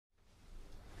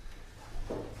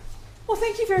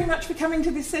thank you very much for coming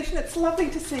to this session. It's lovely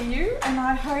to see you, and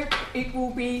I hope it will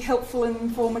be helpful and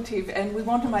informative, and we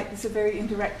want to make this a very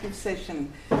interactive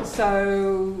session.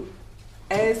 So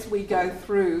as we go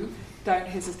through, don't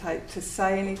hesitate to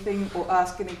say anything or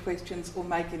ask any questions or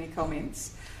make any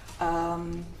comments. I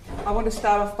want to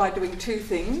start off by doing two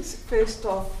things. First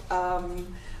off,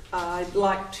 I'd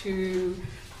like to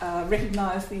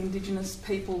recognise the Indigenous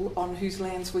people on whose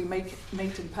lands we meet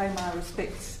and pay my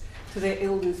respects to their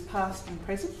elders past and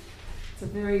present. It's a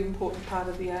very important part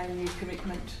of the ANU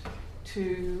commitment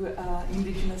to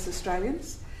Indigenous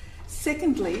Australians.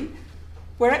 Secondly,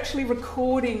 we're actually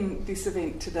recording this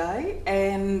event today,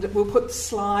 and we'll put the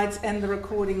slides and the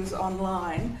recordings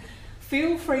online.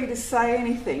 Feel free to say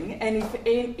anything, and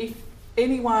if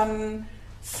anyone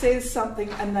says something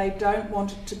and they don't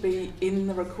want it to be in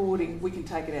the recording, we can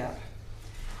take it out.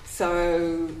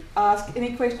 So ask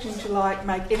any questions you like,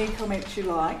 make any comments you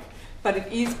like, but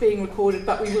it is being recorded,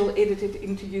 but we will edit it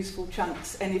into useful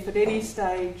chunks. And if at any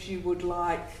stage you would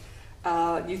like,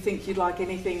 you think you'd like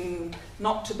anything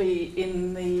not to be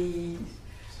in the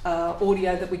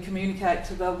audio that we communicate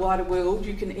to the wider world,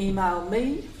 you can email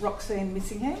me, Roxanne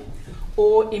Missingham,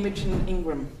 or Imogen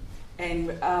Ingram, and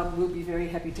we'll be very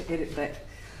happy to edit that.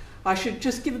 I should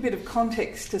just give a bit of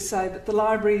context to say that the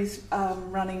library's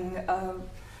running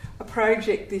a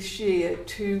project this year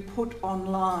to put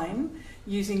online,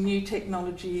 using new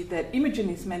technology that Imogen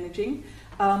is managing,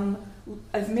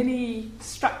 as many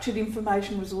structured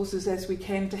information resources as we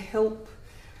can to help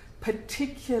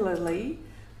particularly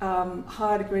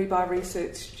higher degree by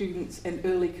research students and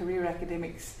early career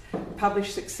academics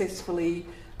publish successfully,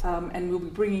 and we'll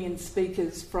be bringing in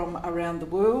speakers from around the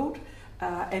world,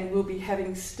 and we'll be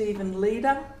having Stephen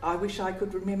Leader. I wish I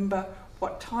could remember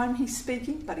what time he's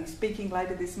speaking, but he's speaking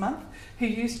later this month, who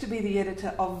used to be the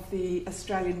editor of the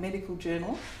Australian Medical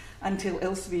Journal until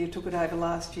Elsevier took it over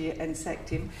last year and sacked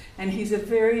him. And he's a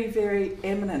very, very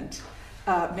eminent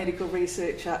medical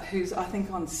researcher who's, I think,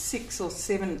 on 6 or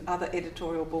 7 other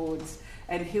editorial boards,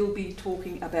 and he'll be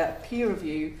talking about peer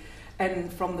review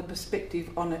and from the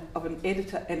perspective of an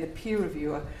editor and a peer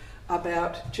reviewer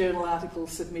about journal article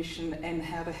submission and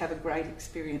how to have a great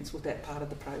experience with that part of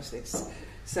the process.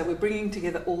 So we're bringing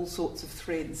together all sorts of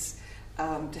threads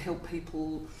to help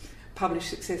people publish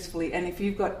successfully. And if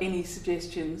you've got any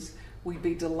suggestions, we'd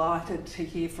be delighted to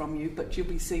hear from you. But you'll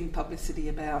be seeing publicity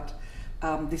about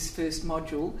this first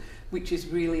module, which is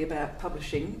really about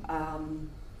publishing.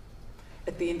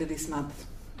 At the end of this month,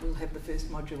 we'll have the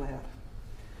first module out.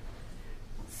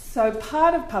 So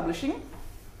part of publishing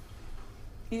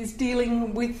is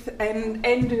dealing with,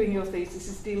 and doing your thesis,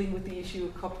 is dealing with the issue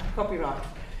of copyright.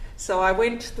 So I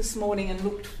went this morning and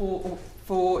looked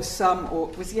for some,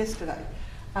 or it was yesterday,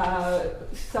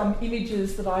 some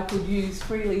images that I could use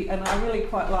freely, and I really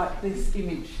quite like this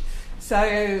image.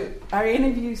 So are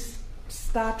any of you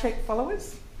Star Trek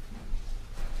followers?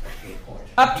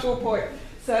 Up to a point.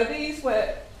 So these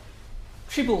were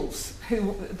tribbles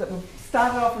that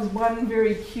started off as one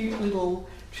very cute little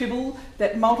tribble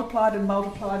that multiplied and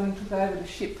multiplied and took over the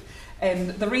ship.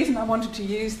 And the reason I wanted to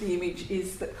use the image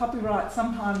is that copyright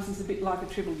sometimes is a bit like a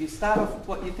tribble. You start off with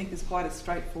what you think is quite a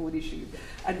straightforward issue,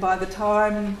 and by the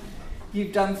time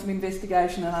you've done some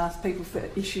investigation and asked people for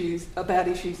about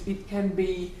issues, it can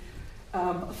be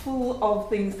full of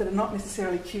things that are not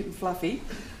necessarily cute and fluffy,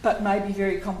 but may be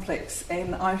very complex.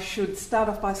 And I should start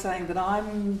off by saying that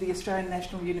I'm the Australian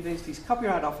National University's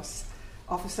Copyright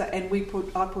Officer, and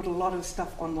I put a lot of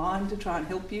stuff online to try and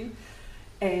help you.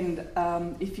 And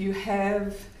if you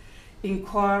have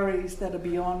inquiries that are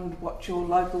beyond what your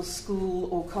local school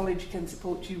or college can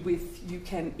support you with, you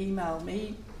can email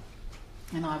me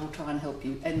and I will try and help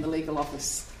you. And the legal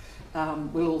office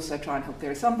will also try and help.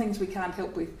 There are some things we can't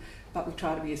help with, but we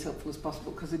try to be as helpful as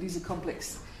possible because it is a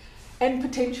complex and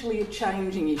potentially a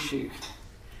changing issue.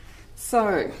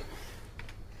 So,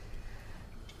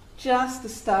 just to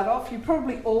start off, you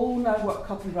probably all know what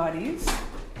copyright is.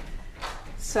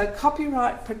 So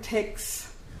copyright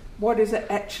protects what is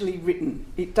actually written.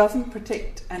 It doesn't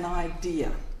protect an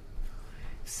idea.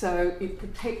 So it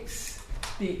protects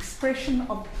the expression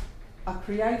of a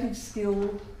creative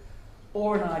skill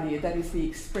or an idea, that is the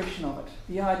expression of it.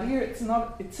 The idea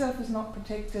itself is not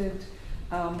protected,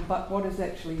 but what is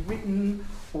actually written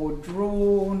or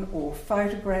drawn or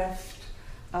photographed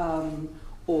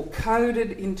or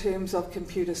coded in terms of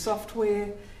computer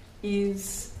software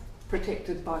is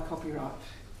protected by copyright.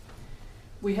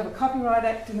 We have a Copyright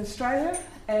Act in Australia,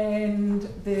 and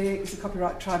there is a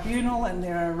Copyright Tribunal, and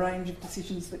there are a range of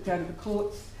decisions that go to the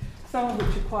courts, some of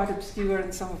which are quite obscure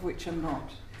and some of which are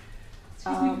not.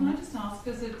 Excuse me, can I just ask,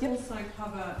 does it also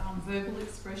cover verbal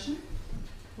expression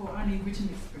or only written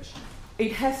expression?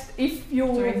 It has, if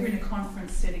you're... So if you're in a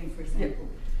conference setting, for example.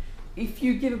 If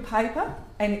you give a paper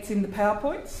and it's in the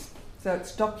PowerPoints, so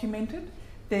it's documented,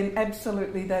 then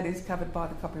absolutely that is covered by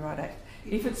the Copyright Act.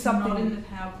 If it's something not in the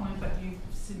PowerPoint but you've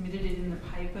submitted it in the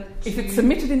paper... If it's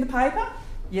submitted in the paper,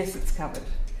 yes, it's covered.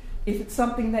 If it's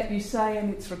something that you say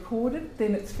and it's recorded,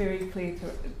 then it's very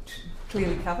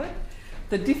clearly covered.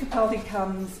 The difficulty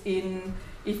comes in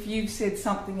if you've said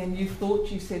something and you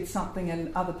thought you said something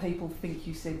and other people think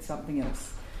you said something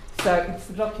else. So it's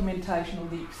the documentation or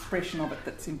the expression of it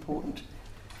that's important.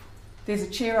 There's a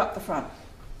chair up the front.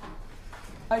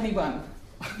 Only one.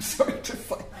 I'm sorry to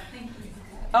say. Thank you.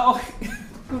 Oh,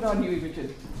 good on you,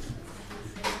 Richard.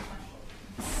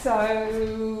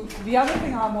 So the other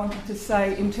thing I wanted to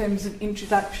say in terms of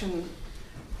introduction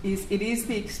is it is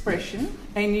the expression,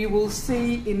 and you will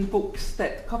see in books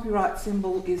that the copyright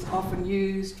symbol is often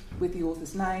used with the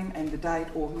author's name and the date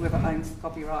or whoever owns the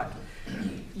copyright.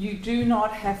 You do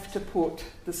not have to put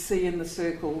the C in the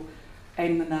circle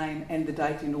and the name and the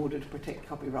date in order to protect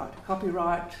copyright.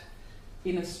 Copyright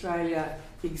in Australia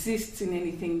exists in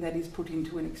anything that is put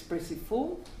into an expressive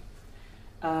form.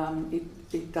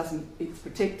 It's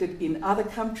protected in other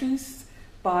countries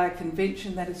by a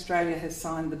convention that Australia has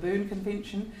signed, the Berne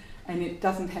Convention, and it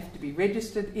doesn't have to be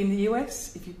registered in the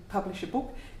US. If you publish a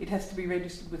book, it has to be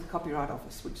registered with the Copyright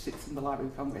Office, which sits in the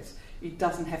Library of Congress. It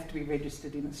doesn't have to be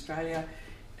registered in Australia.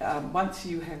 Once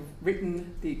you have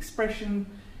written the expression,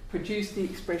 produced the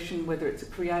expression, whether it's a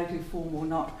creative form or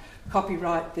not,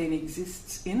 copyright then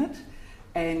exists in it,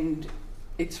 and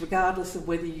it's regardless of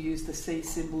whether you use the C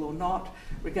symbol or not,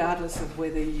 regardless of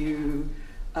whether you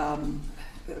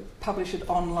publish it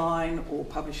online or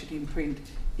publish it in print,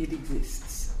 it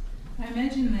exists. I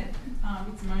imagine that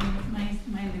it's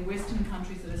mainly Western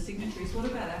countries that are signatories. What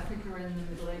about Africa and the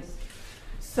Middle East?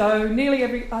 So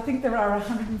nearly I think there are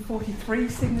 143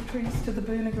 signatories to the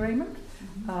Berne Agreement,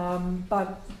 and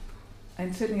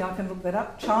certainly I can look that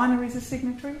up. China is a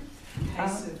signatory. In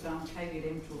case of caveat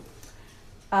emptor.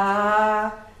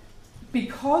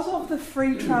 Because of the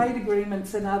free trade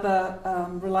agreements and other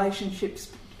relationships,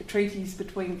 treaties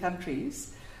between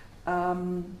countries,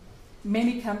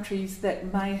 many countries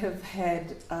that may have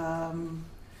had,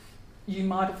 you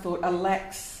might have thought, a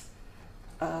lax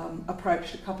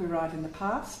approach to copyright in the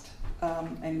past,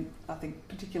 and I think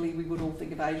particularly we would all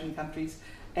think of Asian countries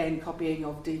and copying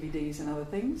of DVDs and other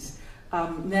things,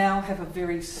 now have a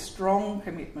very strong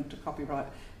commitment to copyright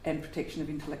and protection of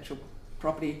intellectual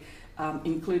property,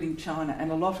 including China,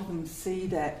 and a lot of them see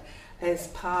that as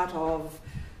part of,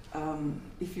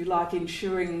 if you like,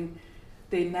 ensuring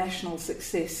their national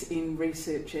success in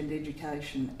research and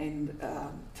education. And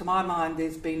to my mind,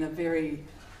 there's been a very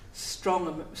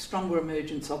stronger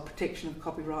emergence of protection of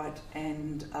copyright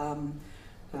and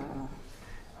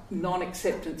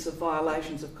non-acceptance of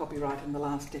violations of copyright in the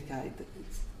last decade.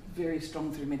 It's very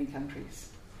strong through many countries.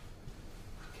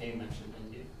 Can you mention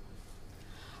India?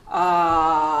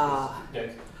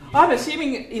 I'm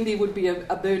assuming India would be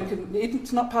a Berne...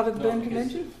 It's not part of the Berne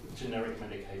Convention? Generic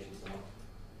medications are not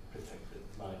protected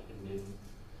by Indian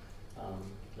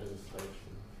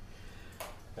legislation.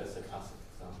 That's a classic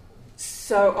example.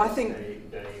 So I think...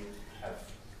 They have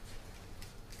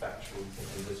factories and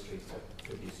industries that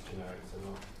produce generics and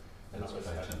they're not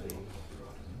respected.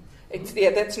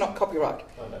 That's not copyright.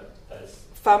 That is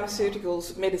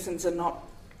Pharmaceuticals, medicines are not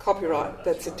copyright.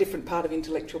 That's a different part of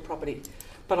intellectual property.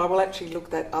 But I will actually look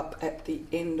that up at the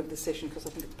end of the session because I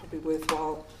think it's probably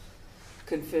worthwhile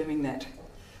confirming that.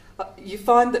 You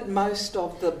find that most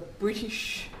of the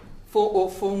British, or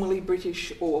formerly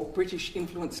British or British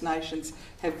influenced nations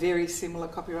have very similar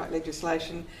copyright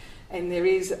legislation, and there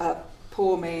is a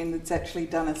poor man that's actually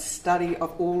done a study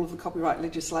of all of the copyright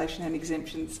legislation and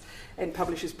exemptions and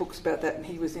publishes books about that, and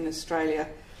he was in Australia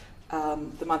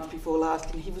the month before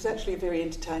last, and he was actually a very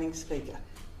entertaining speaker,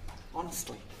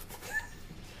 honestly.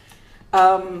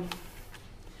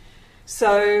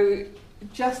 So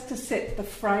just to set the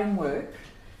framework,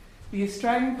 the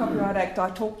Australian Copyright Act, I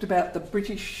talked about the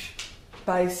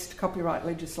British-based copyright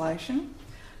legislation.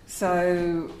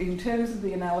 So in terms of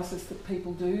the analysis that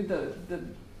people do, the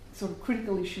sort of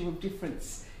critical issue of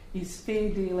difference is fair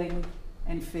dealing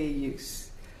and fair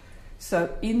use. So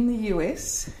in the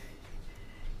US,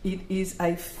 it is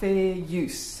a fair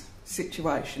use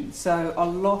situation. So a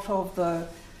lot of the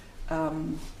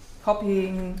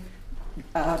copying,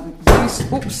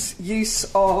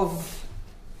 use of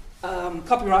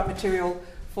copyright material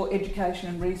for education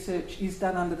and research is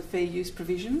done under the fair use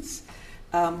provisions,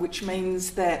 which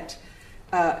means that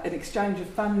An exchange of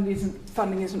funding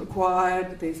isn't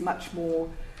required. There's much more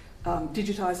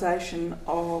digitisation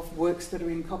of works that are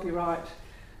in copyright.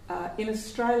 In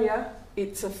Australia,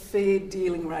 it's a fair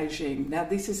dealing regime. Now,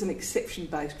 this is an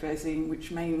exception-based regime,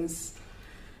 which means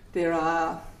there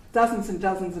are dozens and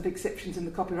dozens of exceptions in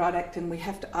the Copyright Act, and we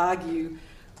have to argue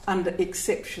under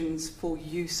exceptions for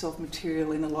use of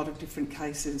material in a lot of different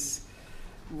cases,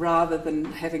 rather than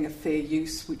having a fair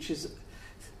use, which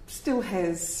still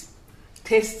has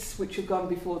tests which have gone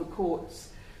before the courts.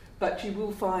 But you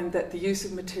will find that the use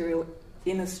of material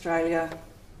in Australia,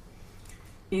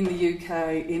 in the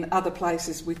UK, in other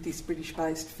places with this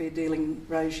British-based fair dealing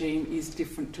regime is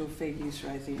different to a fair use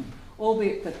regime.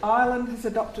 Albeit that Ireland has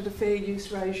adopted a fair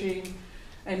use regime,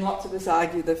 and lots of us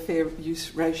argue the fair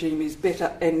use regime is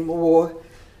better and more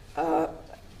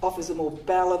offers a more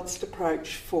balanced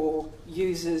approach for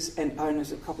users and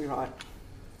owners of copyright.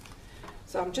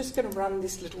 So I'm just going to run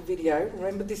this little video.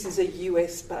 Remember, this is a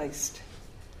US-based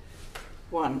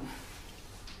one.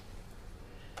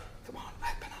 Come on,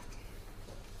 open up.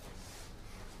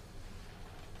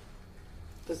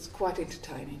 It's quite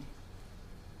entertaining.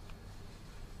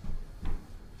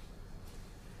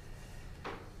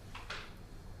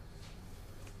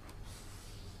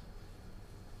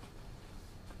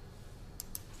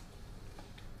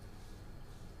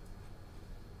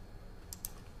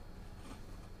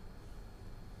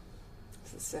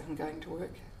 Is the sound going to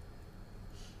work?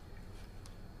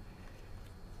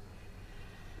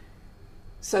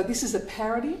 So this is a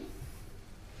parody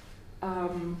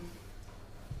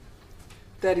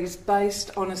that is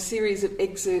based on a series of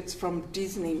excerpts from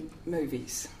Disney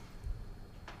movies.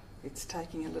 It's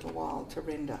taking a little while to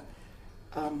render.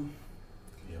 You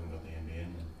haven't got the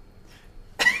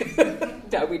NBN then?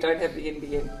 No, we don't have the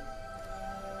NBN.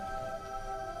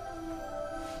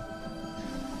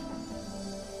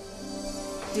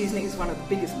 Disney is one of the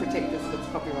biggest protectors of its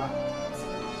copyright.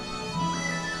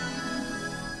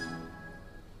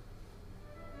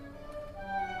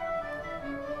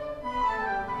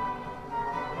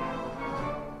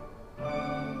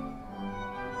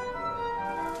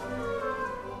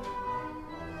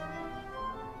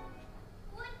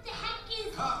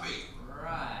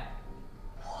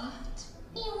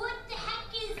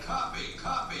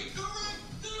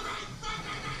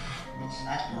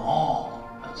 That law.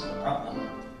 That's the problem.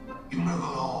 You know the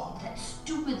law. That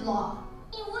stupid law.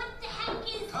 What the heck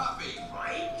is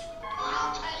copyright?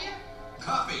 I'll tell you.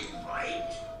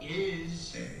 Copyright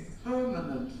is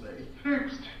permanently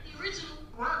fixed. The original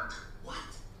work. What?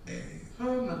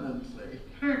 Permanently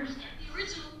fixed. The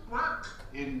original work.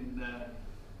 In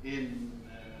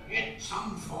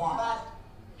some form. But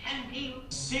can be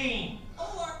seen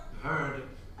or heard.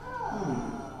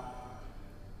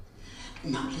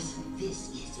 Now listen,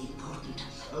 this is important.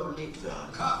 Only the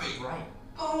copyright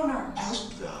owner has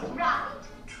the right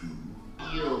to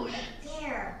use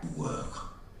their work.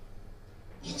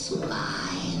 It's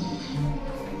mine.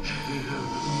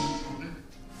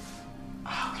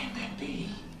 How can that be?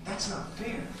 That's not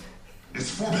fair. It's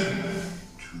forbidden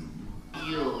to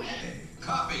use a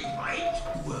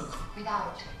copyright work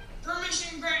without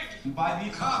permission granted by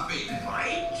the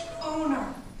copyright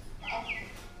owner.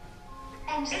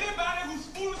 Anybody who's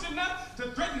foolish enough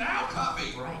to threaten our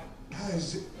copyright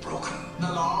has broken the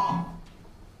law.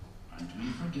 Aren't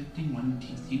we forgetting one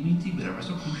teensy-weensy bit ever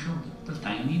so crucial, the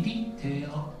tiny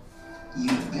detail?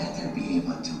 You better be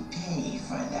able to pay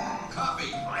for that.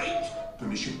 Copyright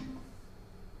permission.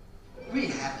 We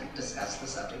haven't discussed the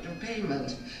subject of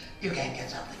payment. You can't get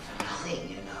something for nothing,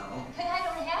 you know. But I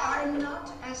don't have I'm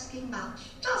not asking much.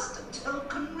 Just a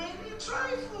token, really a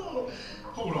trifle.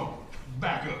 Hold on.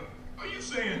 Back up. Are you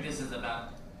saying This is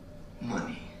about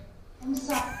money? I'm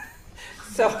sorry.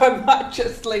 So I might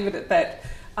just leave it at that.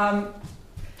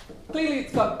 Clearly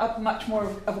it's got a much more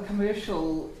of a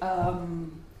commercial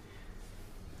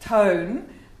tone,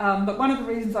 but one of the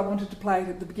reasons I wanted to play it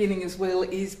at the beginning as well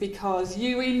is because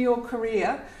you in your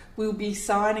career will be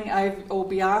signing over or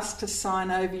be asked to sign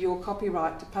over your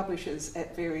copyright to publishers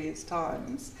at various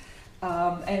times.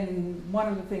 And one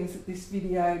of the things that this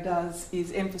video does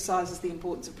is emphasises the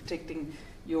importance of protecting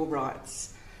your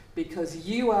rights, because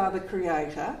you are the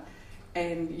creator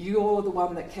and you're the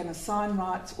one that can assign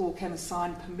rights or can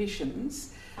assign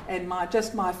permissions. And my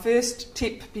first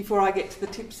tip before I get to the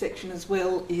tip section as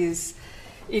well is,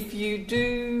 if you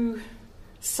do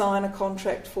sign a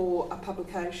contract for a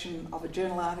publication of a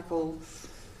journal article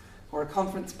or a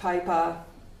conference paper,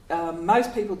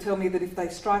 most people tell me that if they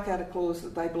strike out a clause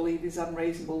that they believe is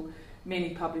unreasonable,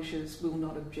 many publishers will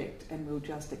not object and will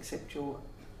just accept your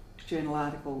journal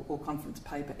article or conference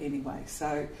paper anyway.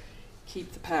 So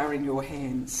keep the power in your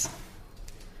hands.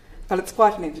 but it's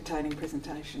quite an entertaining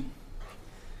presentation.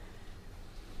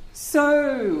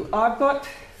 So I've got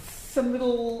some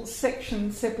little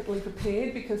sections separately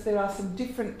prepared because there are some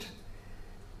different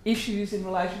issues in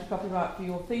relation to copyright for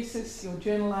your thesis, your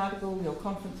journal article, your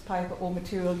conference paper, or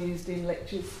material used in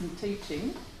lectures and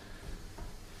teaching.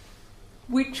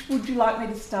 Which would you like me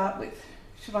to start with?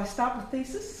 Should I start with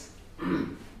thesis?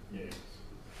 Yes.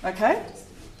 Okay.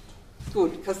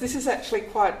 Good, because this is actually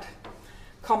quite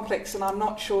complex, and I'm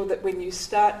not sure that when you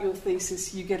start your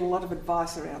thesis you get a lot of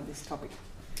advice around this topic,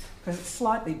 because it's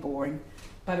slightly boring,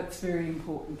 but it's very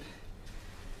important.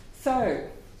 So,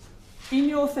 in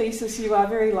your thesis you are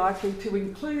very likely to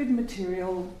include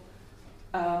material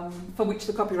for which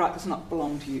the copyright does not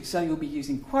belong to you. So you'll be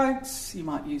using quotes, you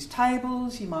might use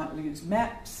tables, you might use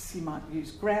maps, you might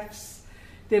use graphs.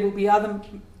 There will be other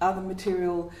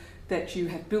material that you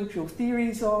have built your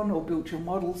theories on, or built your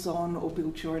models on, or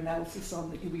built your analysis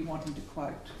on that you'll be wanting to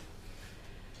quote.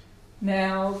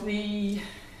 Now, the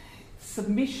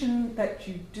submission that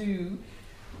you do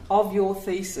of your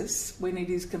thesis when it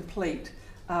is complete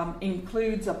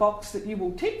includes a box that you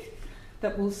will tick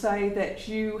that will say that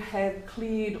you have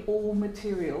cleared all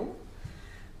material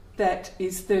that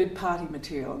is third-party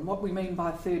material. And what we mean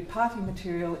by third-party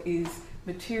material is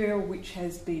material which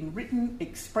has been written,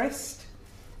 expressed,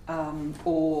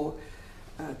 or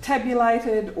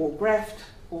tabulated, or graphed,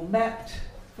 or mapped,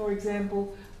 for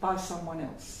example, by someone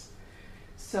else.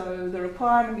 So the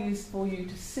requirement is for you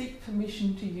to seek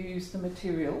permission to use the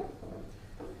material.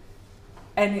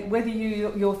 And whether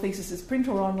your thesis is print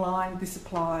or online, this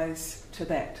applies to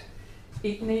that.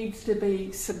 It needs to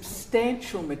be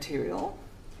substantial material.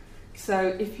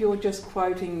 So if you're just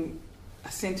quoting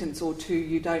a sentence or two,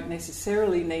 you don't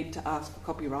necessarily need to ask for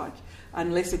copyright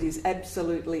unless it is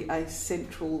absolutely a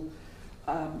central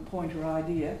point or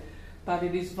idea. But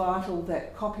it is vital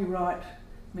that copyright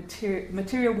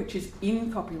material which is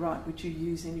in copyright, which you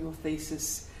use in your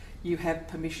thesis, you have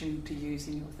permission to use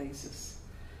in your thesis.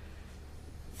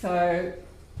 So,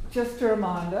 just a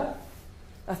reminder,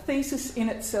 a thesis in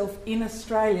itself in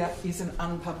Australia is an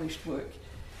unpublished work.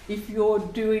 If you're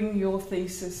doing your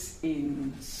thesis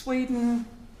in Sweden,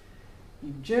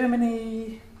 in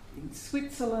Germany, in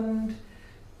Switzerland,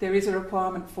 there is a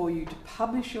requirement for you to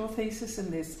publish your thesis,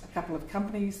 and there's a couple of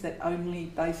companies that only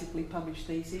basically publish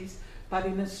theses. But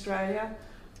in Australia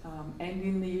and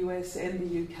in the US and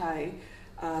the UK,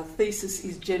 thesis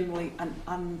is generally an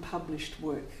unpublished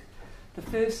work. The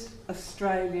first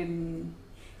Australian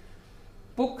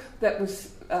book that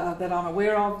I'm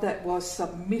aware of that was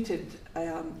submitted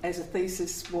as a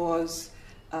thesis was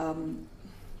Damned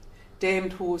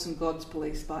Whores and God's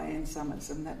Police by Anne Summers,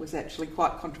 and that was actually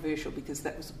quite controversial because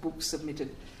that was a book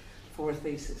submitted for a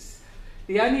thesis.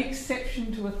 The only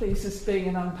exception to a thesis being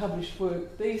an unpublished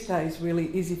work these days really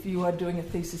is if you are doing a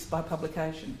thesis by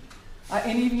publication. Are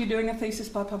any of you doing a thesis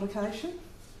by publication?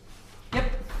 Yep.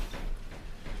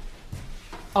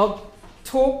 I'll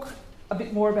talk a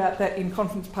bit more about that in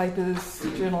conference papers,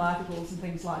 journal articles and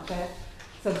things like that.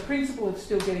 So the principle of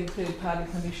still getting third-party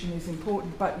permission is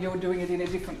important, but you're doing it in a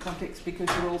different context because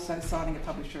you're also signing a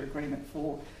publisher agreement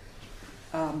for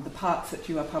the parts that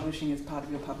you are publishing as part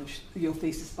of your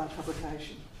thesis by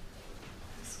publication.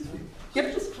 Excuse me.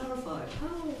 Yep. Just clarify,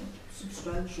 how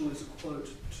substantial is a quote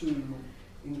to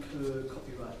incur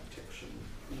copyright protection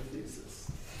in a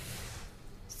thesis?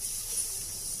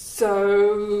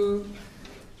 So,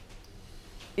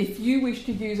 if you wish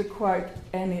to use a quote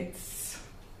and it's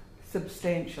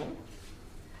substantial,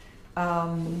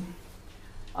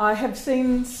 I have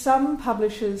seen some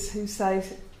publishers who say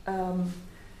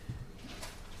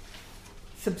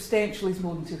substantial is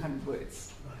more than 200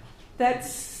 words. Right.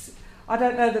 I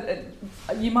don't know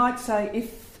that you might say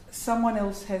if someone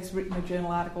else has written a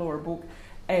journal article or a book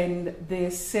and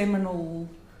their seminal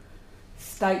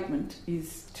statement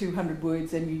is 200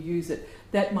 words and you use it,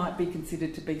 that might be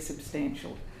considered to be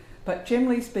substantial. But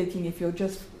generally speaking, if you're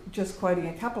just quoting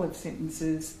a couple of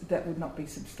sentences, that would not be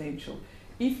substantial.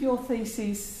 If your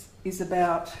thesis is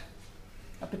about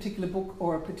a particular book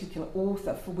or a particular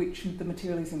author for which the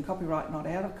material is in copyright, not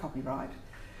out of copyright,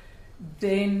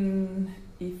 then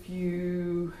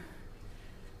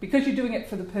because you're doing it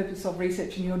for the purpose of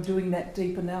research and you're doing that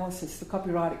deep analysis, the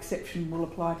copyright exception will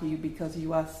apply to you because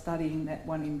you are studying that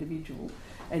one individual.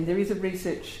 And there is a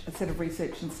set of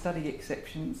research and study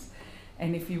exceptions.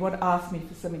 And if you want to ask me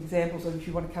for some examples, or if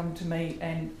you want to come to me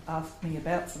and ask me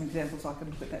about some examples, I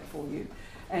can look at that for you.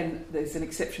 And there's an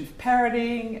exception for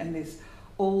parodying, and there's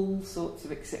all sorts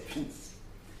of exceptions.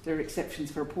 There are exceptions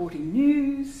for reporting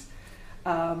news,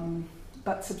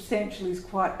 but substantial is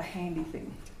quite a handy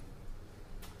thing.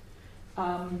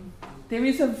 There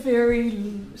is a very...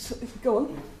 Go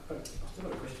on. I've still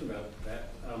got a question about that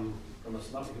from a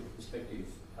slightly different perspective.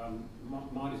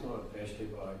 Mine is not a PhD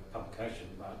by publication,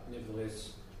 but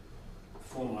nevertheless,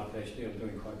 for my PhD, I'm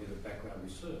doing quite a bit of background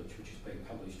research, which is being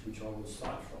published, which I will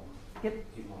cite from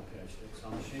in my PhD. So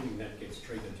I'm assuming that gets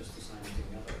treated just the same as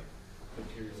any other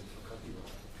materials for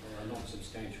copyright. There are not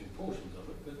substantial portions of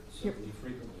it, but certainly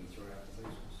frequently throughout the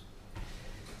thesis.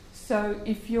 So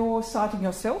if you're citing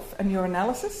yourself and your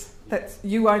analysis, that's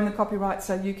you own the copyright,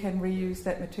 so you can reuse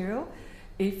that material.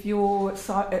 If you're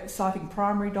citing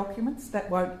primary documents, that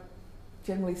won't,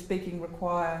 generally speaking,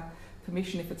 require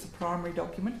permission if it's a primary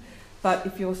document. But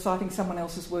if you're citing someone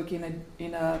else's work in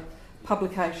a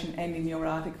publication and in your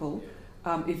article,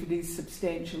 if it is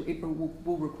substantial, it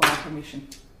will require permission.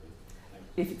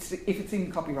 If it's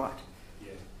in copyright.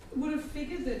 Yeah. Would a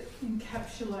figure that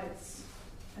encapsulates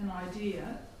an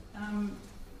idea,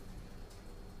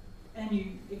 and you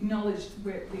acknowledged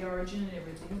where the origin and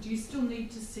everything, do you still need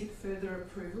to seek further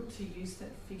approval to use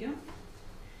that figure?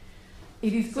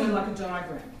 It is good. So like a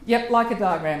diagram? Yep, like a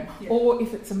diagram. Yep. Or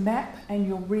if it's a map and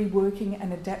you're reworking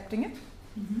and adapting it,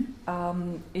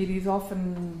 it is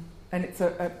often, and it's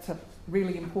a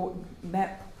really important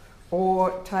map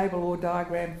or table or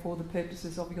diagram for the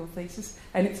purposes of your thesis,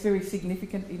 and it's very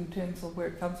significant in terms of where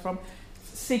it comes from.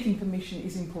 Seeking permission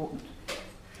is important.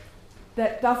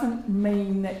 That doesn't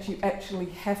mean that you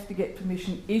actually have to get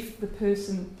permission if the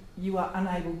person you are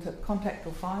unable to contact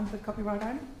or find the copyright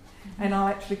owner. And I'll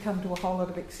actually come to a whole lot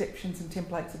of exceptions and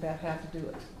templates about how to do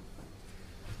it.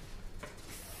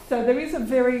 So there is a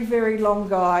very, very long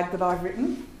guide that I've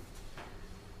written,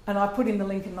 and I put in the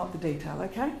link and not the detail,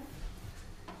 okay?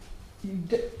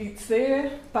 It's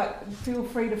there, but feel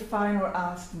free to phone or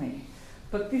ask me.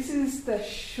 But this is the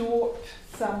short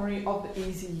summary of the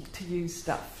easy-to-use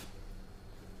stuff.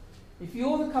 If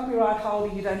you're the copyright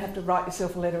holder, you don't have to write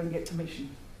yourself a letter and get permission.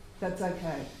 That's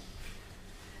okay.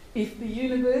 If the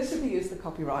university is the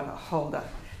copyright holder,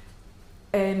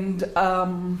 and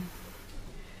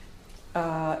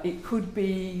it could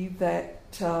be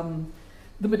that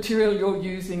the material you're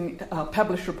using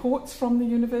publish reports from the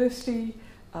university,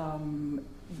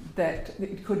 that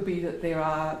it could be that there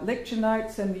are lecture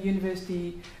notes and the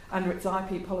university, under its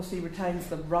IP policy, retains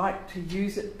the right to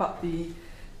use it, but the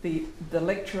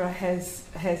lecturer has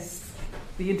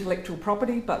the intellectual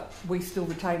property, but we still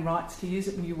retain rights to use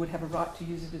it, and you would have a right to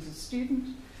use it as a student.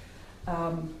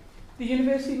 The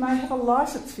university may have a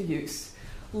licence for use.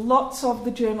 Lots of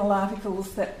the journal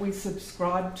articles that we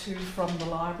subscribe to from the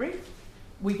library,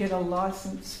 we get a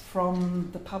licence from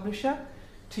the publisher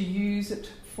to use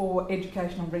it for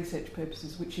educational research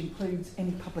purposes, which includes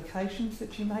any publications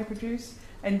that you may produce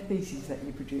and theses that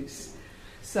you produce.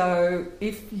 So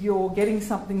if you're getting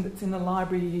something that's in a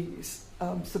library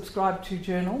subscribed to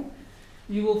journal,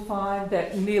 you will find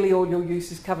that nearly all your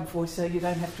use is covered for, so you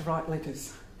don't have to write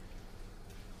letters.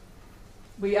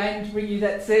 We aim to bring you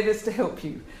that service to help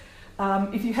you.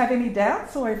 If you have any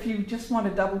doubts, or if you just want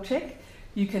to double check,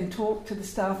 you can talk to the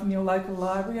staff in your local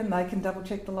library and they can double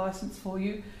check the licence for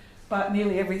you. But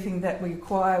nearly everything that we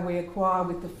acquire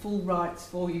with the full rights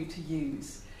for you to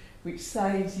use, which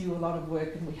saves you a lot of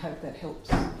work, and we hope that helps.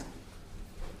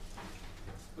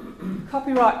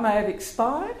 Copyright may have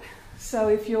expired, so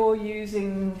if you're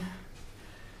using,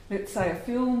 let's say, a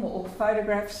film or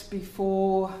photographs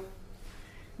before,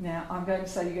 now I'm going to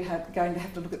say you're going to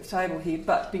have to look at the table here,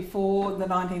 but before the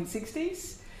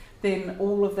 1960s, then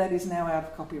all of that is now out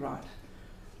of copyright.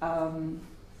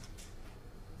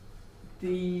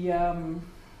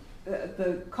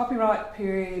 The copyright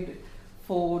period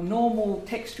for normal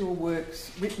textual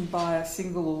works written by a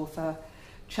single author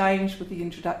changed with the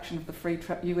introduction of the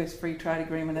US Free Trade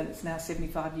Agreement, and it's now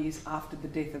 75 years after the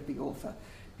death of the author.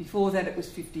 Before that, it was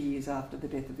 50 years after the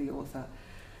death of the author.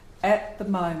 At the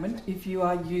moment, if you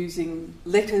are using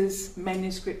letters,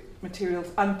 manuscript materials,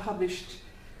 unpublished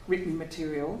written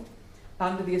material,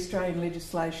 under the Australian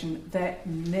legislation, that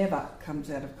never comes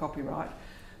out of copyright.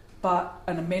 But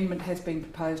an amendment has been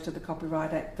proposed to the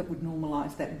Copyright Act that would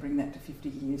normalise that and bring that to 50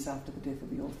 years after the death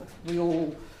of the author. We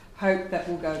all hope that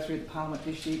will go through the Parliament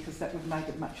this year, because that would make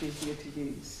it much easier to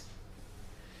use.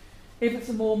 If it's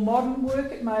a more modern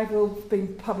work, it may well have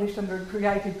been published under a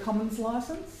Creative Commons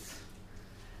licence.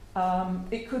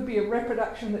 It could be a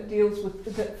reproduction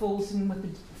that falls in with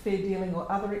the fair dealing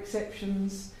or other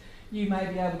exceptions. You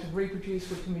may be able to reproduce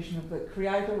with permission of the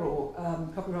creator or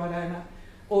copyright owner,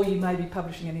 or you may be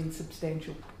publishing an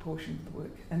insubstantial portion of the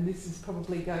work. And this is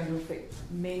probably going to affect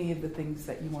many of the things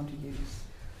that you want to use.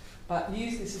 But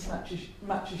use this as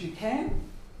much as you can.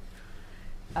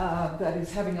 that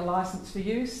is having a licence for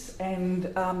use, and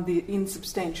the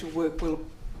insubstantial work will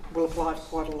apply to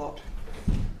quite a lot.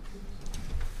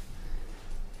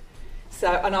 So,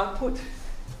 and I put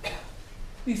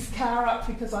this car up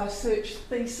because I searched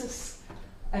thesis,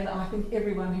 and I think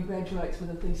everyone who graduates with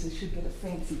a thesis should get a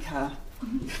fancy car.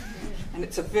 And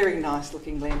it's a very nice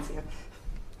looking Lancia.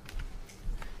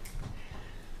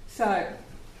 So,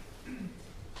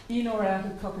 in or out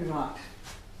of copyright?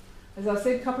 As I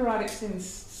said, copyright extends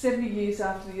 70 years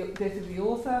after the death of the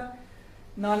author.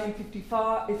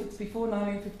 1955, if it's before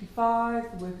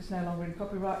 1955, the work is no longer in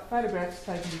copyright. Photographs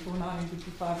taken before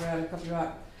 1955 are out of copyright.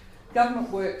 Government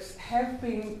works have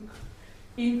been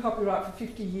in copyright for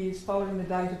 50 years following the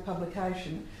date of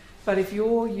publication, but if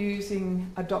you're using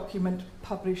a document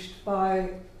published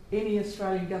by any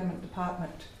Australian government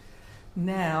department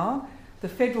now, the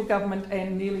federal government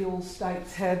and nearly all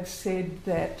states have said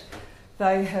that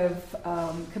they have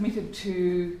committed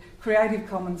to Creative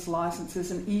Commons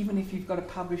licences, and even if you've got a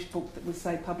published book that was,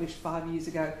 say, published 5 years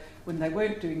ago when they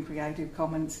weren't doing Creative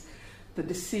Commons, the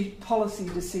policy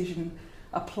decision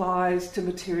applies to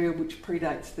material which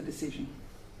predates the decision.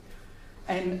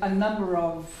 And a number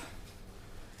of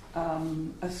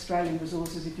Australian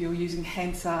resources, if you're using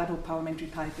Hansard or parliamentary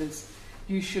papers,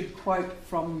 you should quote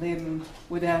from them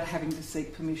without having to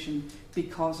seek permission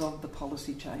because of the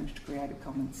policy change to Creative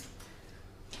Commons.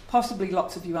 Possibly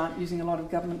lots of you aren't using a lot of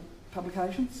government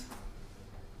publications?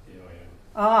 Yeah, I am.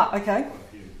 Ah, okay. Quite a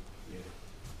few, yeah.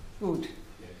 Good.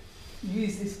 Yeah.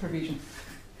 Use this provision.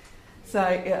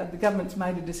 So the government's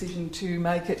made a decision to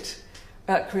make it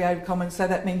Creative Commons, so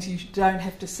that means you don't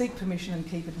have to seek permission and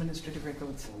keep administrative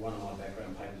records. Well, one of my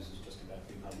background papers is just about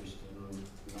to be published, and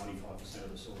 95%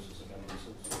 of the sources are government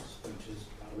sources, speeches,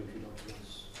 parliamentary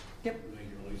documents,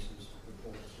 media releases,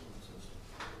 reports, and that sort of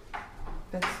stuff.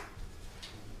 That's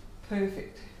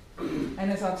perfect.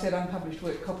 And as I've said, unpublished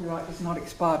work copyright does not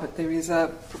expire, but there is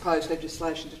a proposed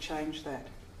legislation to change that.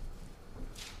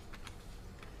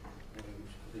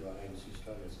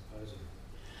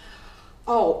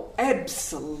 Oh,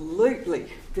 absolutely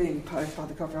being opposed by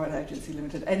the Copyright Agency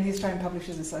Limited and the Australian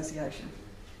Publishers Association.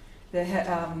 There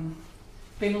has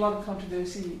been a lot of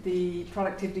controversy. The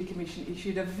Productivity Commission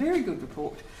issued a very good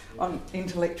report on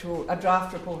a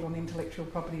draft report on intellectual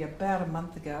property about a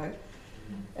month ago,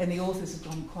 and the authors have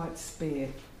gone quite spare,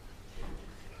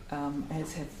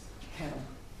 as have Cal.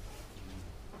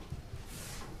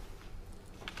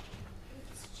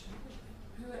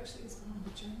 Who actually is behind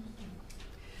the change?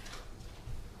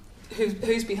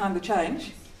 Who's behind the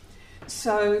change?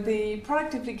 So the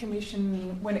Productivity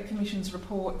Commission, when it commissions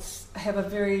reports, have a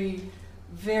very,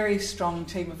 very strong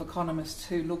team of economists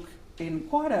who look in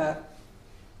quite a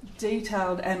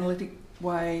detailed, analytic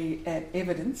way at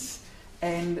evidence,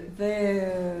 and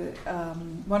they're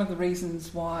one of the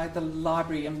reasons why the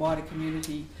library and wider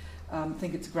community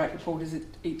think it's a great report is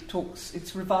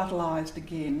it's revitalised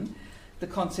again the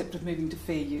concept of moving to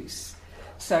fair use.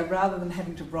 So rather than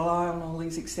having to rely on all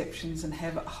these exceptions and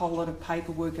have a whole lot of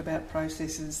paperwork about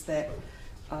processes that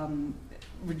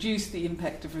reduce the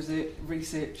impact of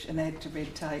research and add to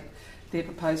red tape, they're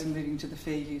proposing moving to the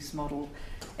fair use model.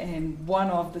 And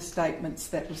one of the statements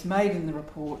that was made in the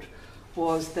report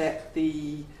was that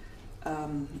the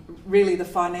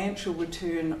financial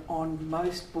return on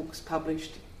most books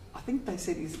published, I think they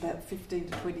said, is about 15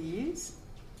 to 20 years.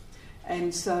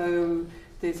 And so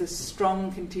there's a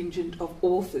strong contingent of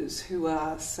authors who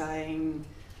are saying,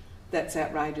 that's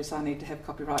outrageous, I need to have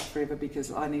copyright forever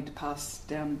because I need to pass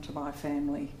down to my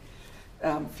family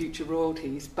future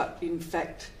royalties. But in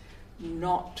fact,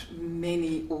 not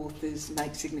many authors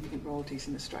make significant royalties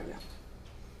in Australia.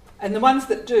 And the ones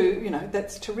that do,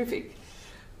 that's terrific.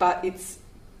 But it's,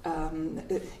 I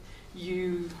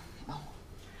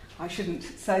shouldn't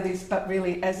say this, but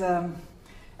really as a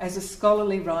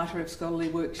scholarly writer of scholarly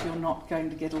works, you're not going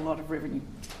to get a lot of revenue.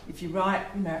 If you write,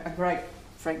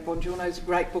 Frank Bongiorno's a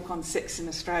great book on sex in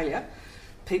Australia,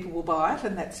 people will buy it,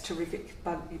 and that's terrific.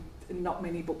 But not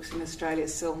many books in Australia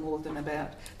sell more than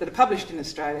that are published in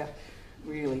Australia,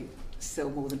 really sell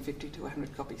more than 50 to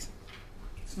 100 copies.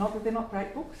 It's not that they're not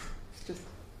great books, it's just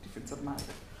difference of the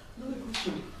market. Another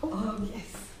question.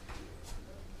 Yes.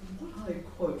 What I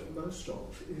quote most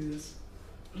of is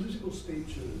political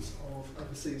speeches of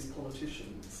overseas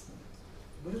politicians.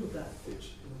 Where would that fit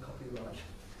in the copyright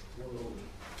world?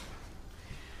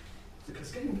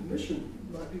 Because getting permission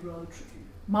might be rather tricky.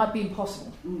 Might be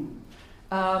impossible.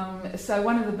 So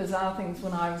one of the bizarre things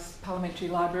when I was parliamentary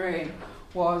librarian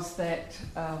was that,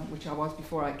 which I was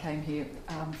before I came here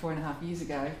 4.5 years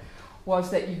ago, was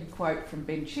that you could quote from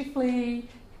Ben Chifley,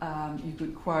 you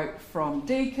could quote from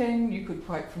Deakin, you could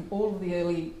quote from all of the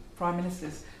early Prime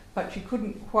Ministers, but you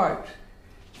couldn't quote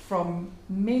from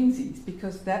Menzies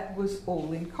because that was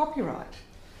all in copyright.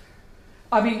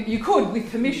 I mean, you could with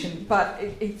permission, but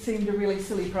it seemed a really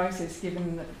silly process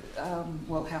given,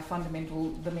 how fundamental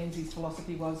the Menzies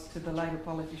philosophy was to the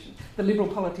Liberal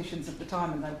politicians of the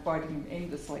time, and they were quoting him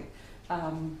endlessly.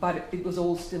 But it was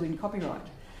all still in copyright.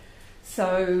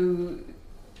 So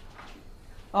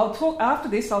I'll talk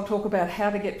about how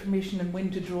to get permission and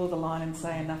when to draw the line and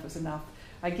say enough is enough.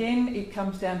 Again, it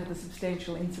comes down to the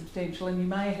substantial, insubstantial, and you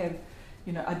may have,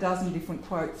 a dozen different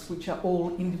quotes which are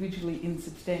all individually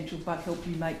insubstantial but help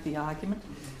you make the argument,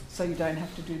 so you don't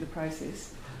have to do the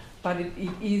process. But it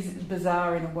is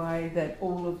bizarre in a way that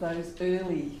all of those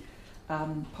early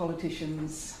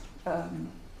politicians'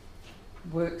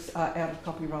 works are out of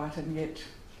copyright and yet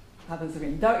others are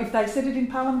in. Though if they said it in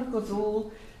Parliament, of course,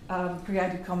 all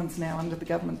Creative Commons now under the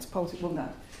government's policy. Well, no,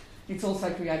 it's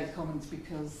also Creative Commons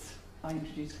because I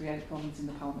introduced Creative Commons in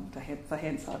the Parliament for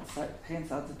Hansard's. So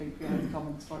Hansard's have been Creative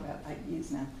Commons for about 8 years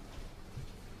now.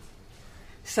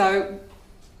 So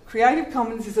Creative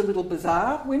Commons is a little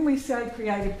bizarre. When we say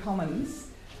Creative Commons,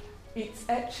 it's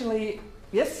actually...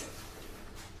 Yes?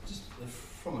 Just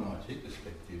from an IT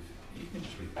perspective, you can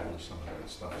just republish some of that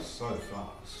stuff so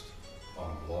fast on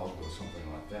a blog or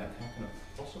something like that. How can it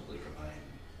possibly remain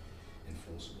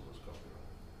enforceable as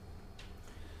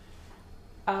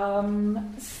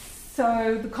copyright?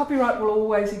 So the copyright will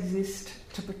always exist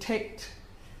to protect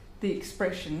the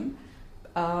expression,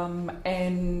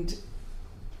 and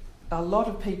a lot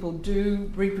of people do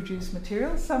reproduce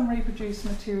material. Some reproduce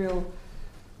material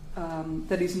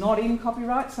that is not in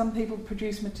copyright. Some people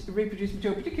reproduce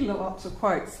material, particularly lots of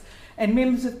quotes, and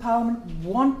members of Parliament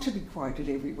want to be quoted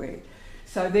everywhere.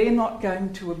 So they're not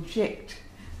going to object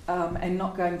and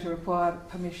not going to require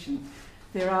permission.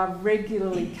 There are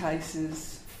regularly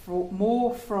cases,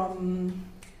 more from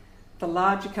the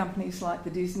larger companies like the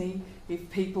Disney, if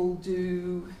people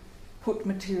do put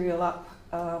material up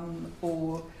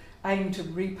or aim to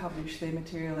republish their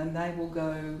material, and they will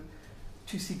go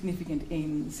to significant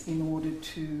ends in order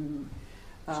to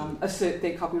assert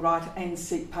their copyright and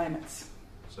seek payments.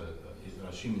 So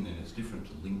assuming then it's different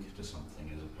to link to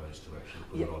something as opposed to actually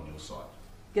put it on your site?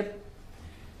 Yep.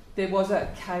 There was a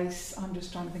case, I'm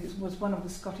just trying to think, it was one of the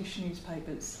Scottish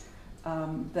newspapers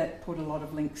that put a lot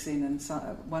of links in, and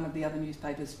one of the other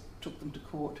newspapers took them to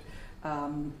court.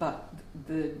 But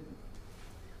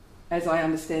as I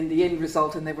understand, the end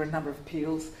result, and there were a number of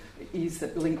appeals, is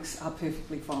that links are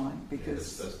perfectly fine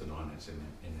because... Yeah, that's the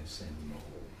 9SN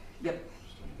model. Yep.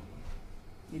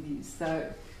 It is.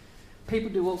 So people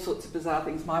do all sorts of bizarre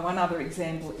things. My one other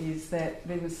example is that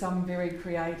there was some very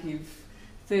creative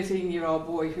 13-year-old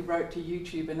boy who wrote to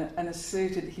YouTube and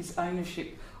asserted his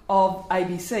ownership of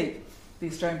ABC, the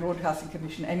Australian Broadcasting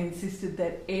Commission, and insisted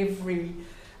that every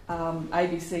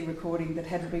ABC recording that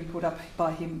hadn't been put up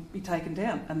by him be taken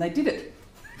down, and they did it.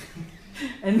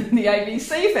 And then the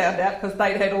ABC found out, because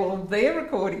they'd had all of their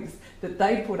recordings that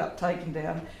they'd put up taken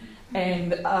down,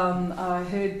 and I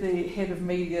heard the head of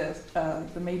media,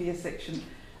 the media section,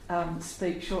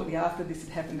 speak shortly after this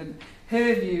had happened, and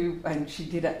her view, and she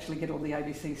did actually get all the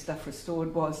ABC stuff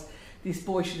restored, was this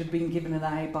boy should have been given an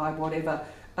A by whatever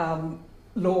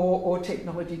law or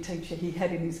technology teacher he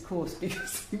had in his course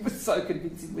because he was so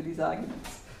convincing with his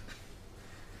arguments.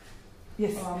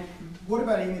 Yes? What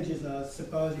about images?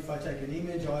 Suppose if I take an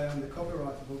image, I own the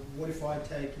copyright, but what if I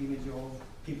take image of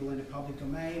people in a public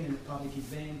domain and a public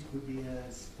event, could be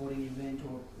a sporting event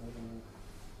or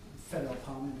federal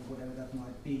parliament or whatever that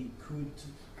might be, could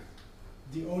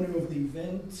the owner of the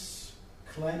event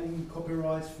claim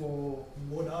copyrights for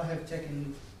what I have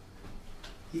taken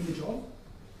image of?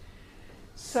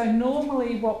 So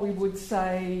normally what we would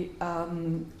say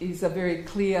is a very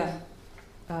clear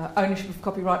ownership of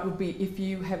copyright would be if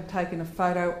you have taken a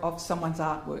photo of someone's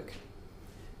artwork,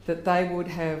 that they would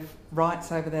have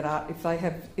rights over that art.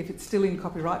 If it's still in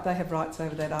copyright, they have rights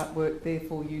over that artwork,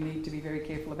 therefore you need to be very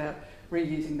careful about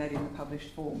reusing that in a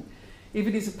published form. If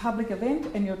it is a public event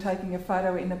and you're taking a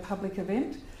photo in a public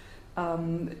event,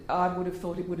 I would have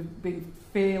thought it would have been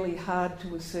fairly hard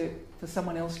for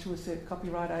someone else to assert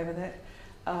copyright over that.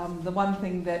 The one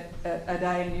thing that at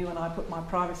ANU, and I put my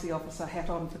privacy officer hat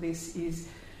on for this, is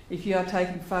if you are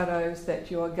taking photos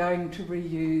that you are going to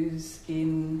reuse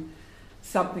in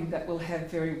something that will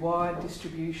have very wide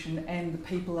distribution and the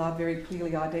people are very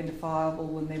clearly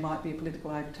identifiable and there might be a political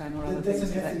overtone or other things.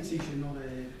 That's an ethics issue, not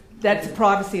a... That's a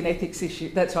privacy and ethics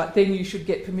issue, that's right. Then you should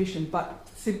get permission, but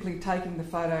simply taking the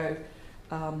photo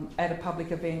at a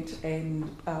public event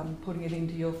and putting it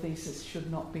into your thesis should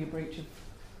not be a breach of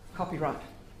copyright.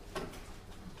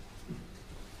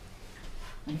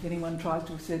 And if anyone tries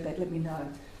to assert that, let me know.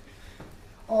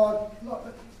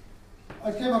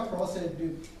 I came across it.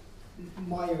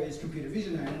 My area is computer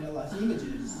vision and analyse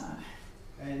images,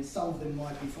 and some of them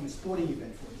might be from a sporting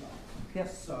event, for example. Yep.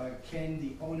 So can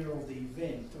the owner of the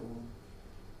event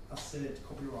or assert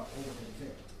copyright over the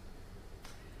event?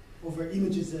 Over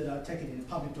images that are taken in the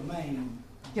public domain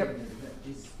during the event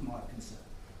is my concern.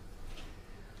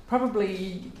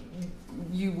 Probably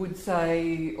you would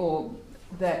say, or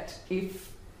that if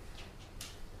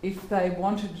they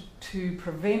wanted to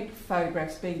prevent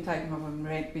photographs being taken of an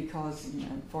event because,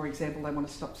 for example, they want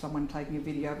to stop someone taking a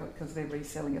video because they're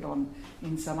reselling it on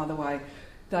in some other way,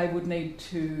 they would need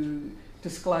to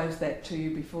disclose that to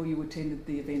you before you attended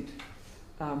the event,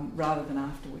 rather than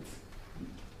afterwards.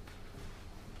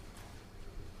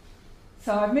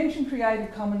 So I've mentioned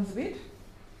Creative Commons a bit.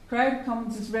 Creative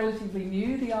Commons is relatively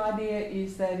new. The idea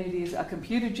is that it is a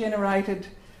computer-generated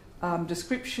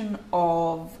description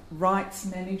of rights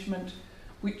management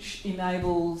which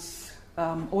enables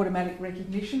automatic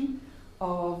recognition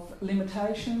of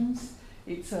limitations.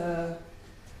 There's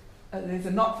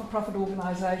a not-for-profit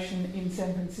organisation in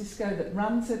San Francisco that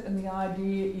runs it, and the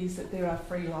idea is that there are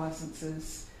free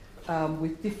licences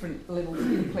with different levels of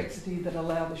complexity that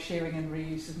allow the sharing and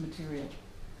reuse of material.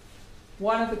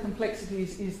 One of the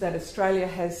complexities is that Australia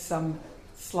has some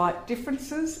slight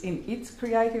differences in its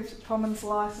Creative Commons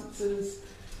licences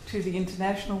to the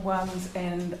international ones,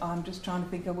 and I'm just trying to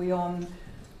think, are we on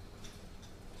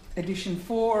edition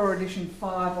 4 or edition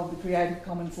 5 of the Creative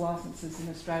Commons licences in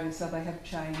Australia? So they have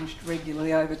changed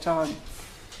regularly over time.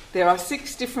 There are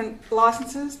 6 different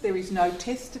licences. There is no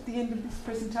test at the end of this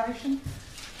presentation,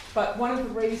 but one of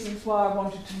the reasons why I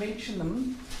wanted to mention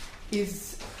them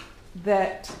is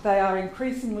that they are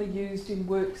increasingly used in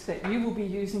works that you will be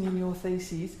using in your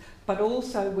theses, but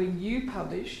also when you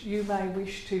publish, you may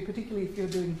wish to, particularly if you're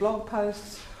doing blog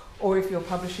posts or if you're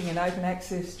publishing in open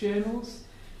access journals,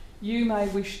 you may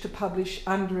wish to publish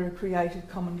under a Creative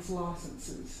Commons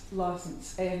license.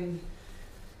 And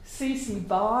CC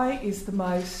BY is the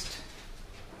most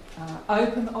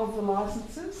open of the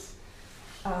licenses.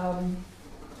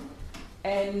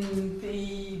 And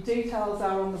the details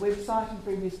are on the website, and the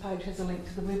previous page has a link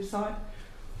to the website.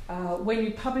 When you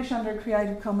publish under a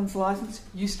Creative Commons license,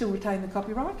 you still retain the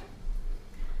copyright.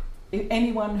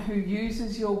 Anyone who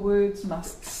uses your words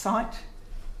must cite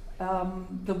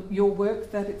your work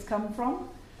that it's come from,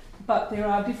 but there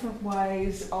are different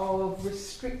ways of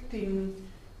restricting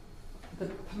the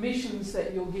permissions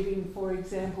that you're giving. For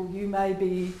example, you may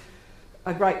be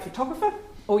a great photographer,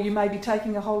 or you may be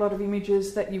taking a whole lot of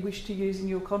images that you wish to use in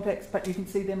your contacts, but you can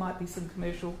see there might be some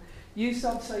commercial use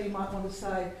of, so you might want to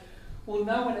say, well,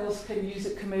 no one else can use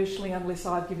it commercially unless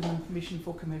I've given them permission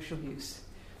for commercial use.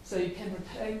 So you can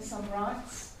retain some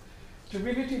rights.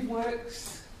 Derivative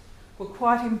works were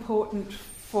quite important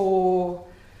for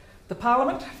the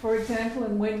Parliament, for example,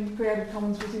 and when Creative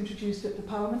Commons was introduced at the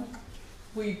Parliament,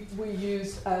 we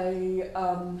used a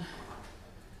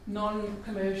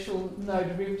non-commercial, no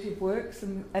derivative works,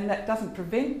 and that doesn't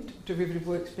prevent derivative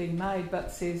works being made,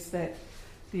 but says that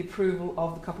the approval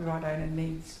of the copyright owner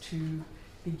needs to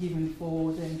be given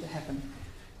for them to happen.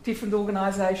 Different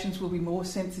organisations will be more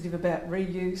sensitive about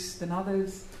reuse than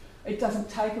others. It doesn't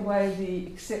take away the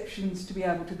exceptions to be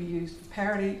able to be used for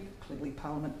parody. Clearly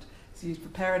Parliament is used for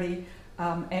parody,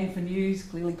 and for news.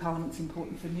 Clearly Parliament's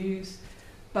important for news,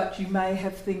 but you may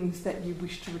have things that you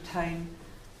wish to retain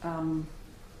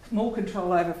more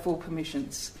control over for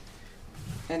permissions,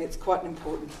 and it's quite an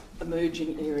important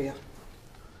emerging area.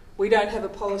 We don't have a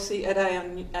policy at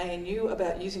ANU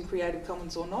about using Creative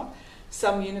Commons or not.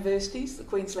 Some universities, the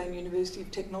Queensland University of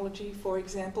Technology, for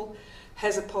example,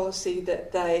 has a policy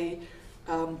that they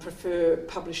prefer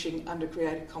publishing under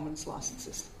Creative Commons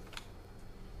licences.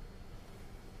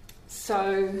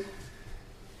 So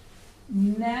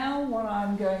now what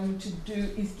I'm going to do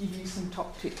is give you some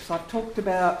top tips. I've talked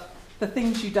about the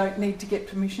things you don't need to get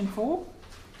permission for,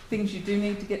 things you do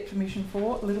need to get permission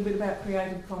for, a little bit about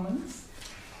Creative Commons,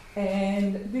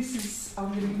 and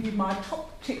I'm going to give you my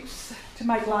top tips to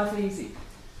make life easy.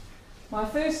 My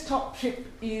first top tip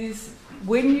is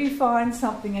when you find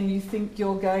something and you think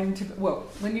you're going to,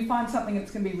 when you find something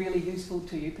that's going to be really useful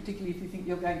to you, particularly if you think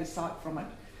you're going to cite from it,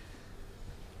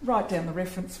 write down the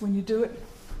reference when you do it.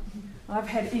 I've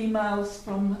had emails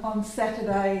on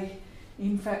Saturday,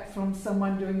 in fact, from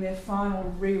someone doing their final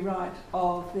rewrite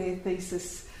of their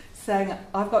thesis saying,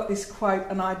 I've got this quote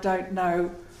and I don't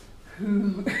know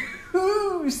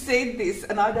who said this,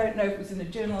 and I don't know if it was in a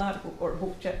journal article or a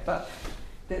book chat, but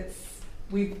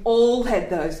we've all had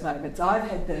those moments. I've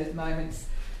had those moments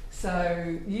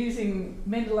So using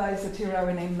Mendeley, Zotero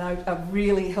and EndNote are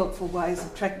really helpful ways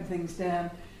of tracking things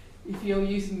down. If you're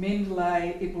using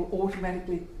Mendeley, it will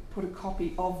automatically put a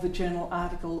copy of the journal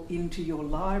article into your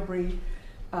library,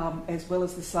 as well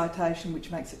as the citation, which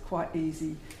makes it quite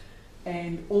easy.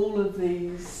 And all of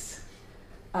these,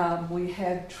 we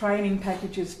have training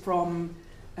packages from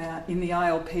in the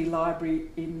ILP library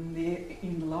in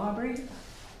the library,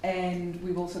 and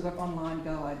we've also got online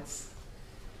guides.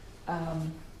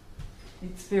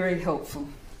 It's very helpful.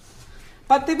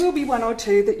 But there will be one or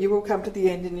two that you will come to the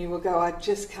end and you will go, I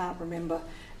just can't remember,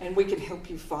 and we can help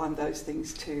you find those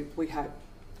things too, we hope.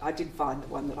 I did find the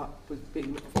one that I was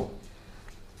being looked for.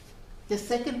 The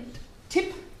second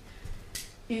tip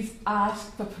is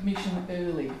ask for permission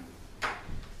early.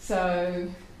 So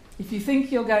if you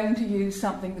think you're going to use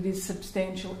something that is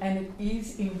substantial and it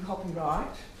is in copyright,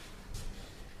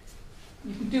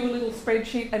 you can do a little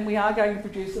spreadsheet, and we are going to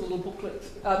produce a little booklet,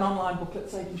 an online booklet,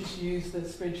 so you can just use the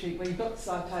spreadsheet where you've got the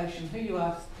citation, who you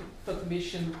asked for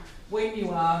permission, when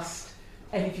you asked,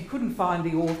 and if you couldn't find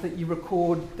the author, you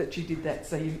record that you did that.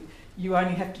 So you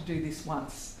only have to do this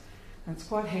once. And it's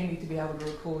quite handy to be able to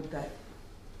record that.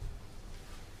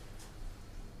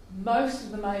 Most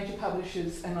of the major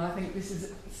publishers, and I think this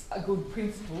is a good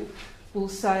principle, will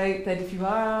say that if you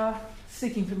are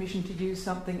seeking permission to use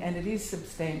something and it is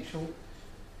substantial,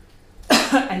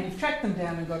 and you've tracked them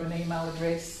down and got an email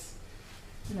address,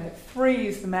 3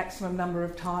 is the maximum number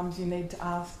of times you need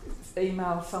to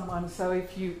email someone. So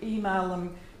if you email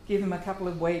them, give them a couple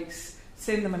of weeks,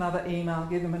 send them another email,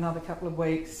 give them another couple of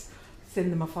weeks,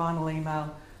 send them a final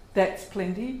email, that's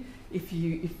plenty. If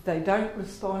they don't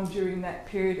respond during that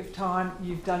period of time,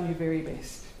 you've done your very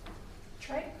best.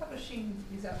 Trade publishing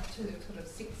is up to sort of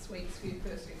 6 weeks for your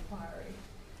first inquiry.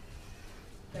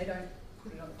 They don't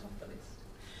put it on the top of the list.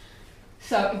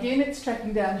 So again, it's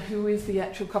tracking down who is the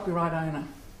actual copyright owner.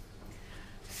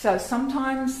 So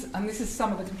sometimes, and this is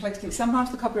some of the complexity,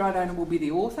 sometimes the copyright owner will be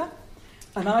the author,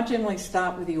 and I generally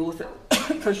start with the author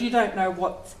because you don't know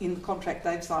what's in the contract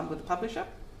they've signed with the publisher,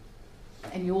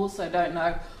 and you also don't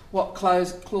know what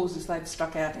clauses they've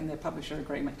struck out in their publisher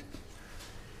agreement.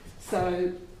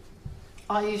 So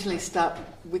I usually start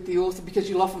with the author because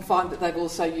you'll often find that they've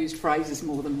also used phrases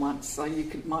more than once, so you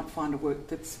might find a work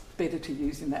that's better to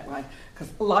use in that way.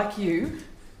 Because like you,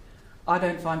 I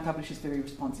don't find publishers very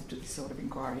responsive to this sort of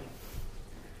inquiry.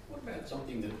 What about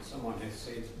something that someone has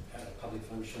said at a public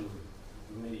function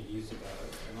many years ago,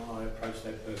 and I approached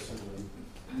that person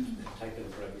and taken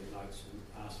appropriate notes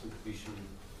and asked for permission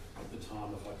at the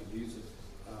time if I could use it,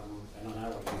 and I know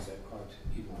I use that quote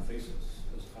in my thesis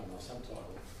as part of my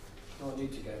subtitle. Do I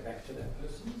need to go back to that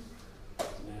person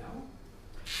now,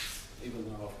 even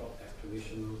though I've got that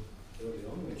permission early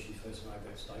on when she first made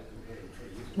that statement 3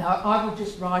 years ago? No, I would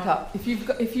just write up, if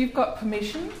you've got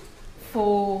permission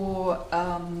for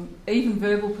even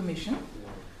verbal permission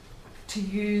to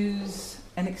use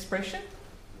an expression,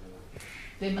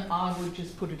 then I would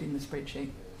just put it in the spreadsheet.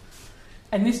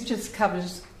 And this just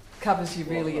covers you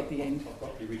really at the end. I've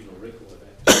got the original record of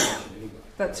that anyway.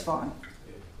 That's fine.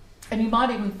 And you might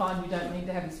even find you don't need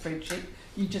to have a spreadsheet.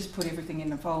 You just put everything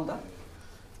in a folder.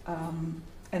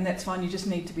 And that's fine. You just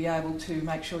need to be able to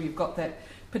make sure you've got that,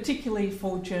 particularly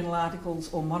for journal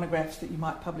articles or monographs that you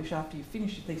might publish after you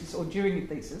finish your thesis or during your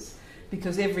thesis,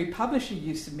 because every publisher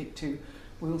you submit to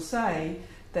will say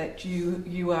that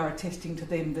you are attesting to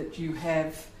them that you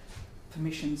have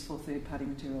permissions for third-party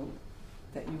material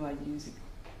that you are using.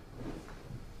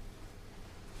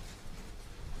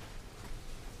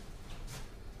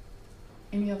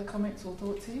 Any other comments or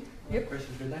thoughts here? Yep.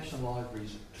 Question for National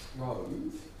Library's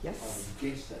Trove. Yes. I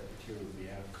would guess that material would be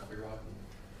out of copyright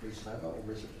and recent over,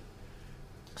 or is it?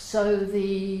 So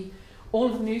all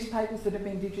of the newspapers that have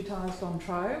been digitised on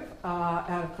Trove are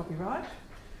out of copyright.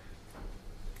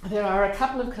 There are a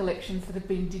couple of collections that have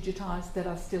been digitised that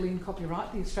are still in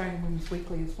copyright. The Australian Women's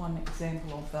Weekly is one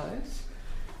example of those.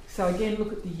 So again,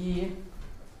 look at the year.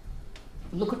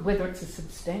 Look at whether it's a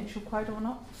substantial quote or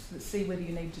not, so see whether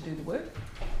you need to do the work.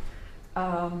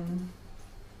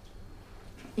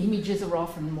 Images are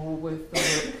often more worth the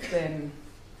work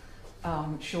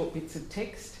than short bits of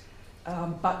text,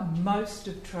 but most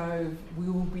of Trove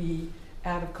will be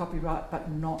out of copyright, but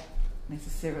not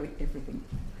necessarily everything.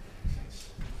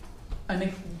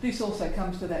 And this also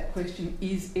comes to that question,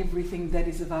 is everything that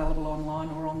is available online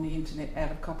or on the internet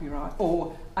out of copyright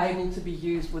or able to be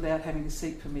used without having to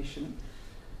seek permission?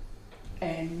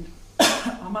 And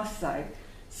I must say,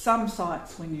 some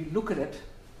sites, when you look at it,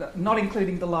 not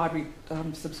including the library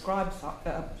subscribed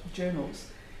journals,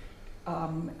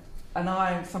 and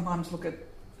I sometimes look at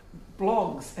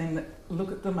blogs and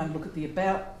look at them and look at the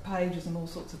about pages and all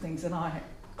sorts of things, and I'm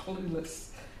clueless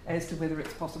as to whether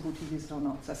it's possible to use it or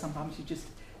not. So sometimes you just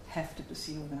have to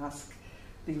pursue and ask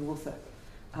the author.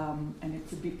 And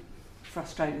it's a bit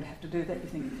frustrating to have to do that. You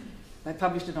think they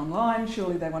published it online,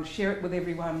 surely they want to share it with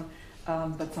everyone,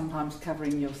 but sometimes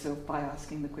covering yourself by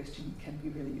asking the question can be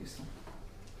really useful.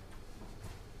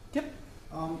 Yep.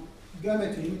 Going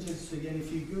back to images again,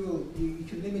 if you Google, you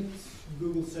can limit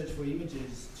Google search for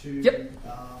images to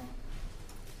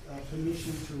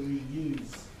permission to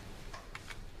reuse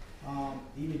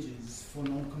images for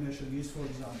non-commercial use, for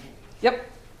example. Yep.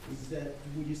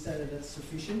 Would you say that that's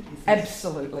sufficient?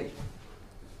 Absolutely.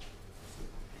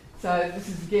 So this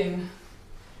is again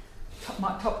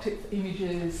my top tip for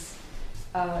images.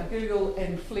 Google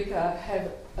and Flickr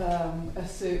have a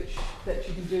search that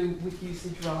you can do with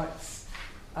usage rights,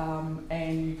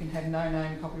 and you can have no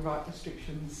known copyright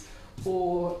restrictions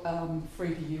or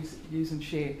free to use and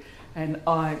share. And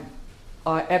I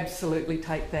absolutely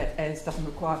take that as doesn't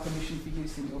require permission for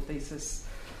use in your thesis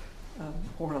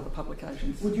or other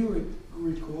publications. Would you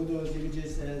record those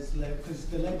images as because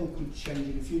the label could change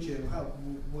in the future? How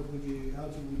would you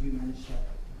manage that?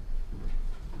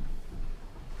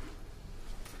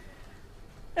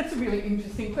 That's a really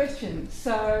interesting question.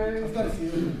 So I've got a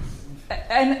few.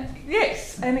 And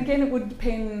yes, and again, it would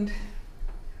depend.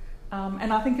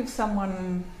 And I think if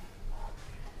someone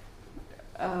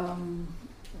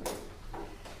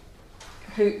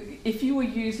if you were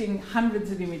using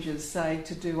hundreds of images, say,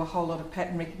 to do a whole lot of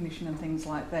pattern recognition and things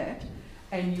like that,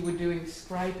 and you were doing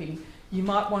scraping, you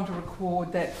might want to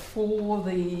record that for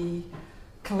the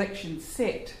collection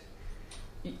set.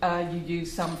 You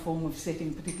use some form of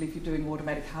setting, particularly if you're doing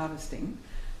automatic harvesting,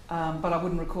 but I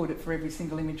wouldn't record it for every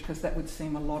single image because that would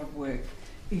seem a lot of work.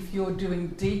 If you're doing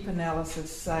deep analysis,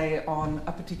 say, on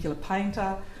a particular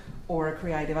painter or a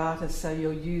creative artist, so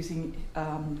you're using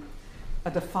a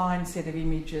defined set of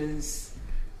images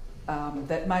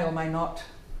that may or may not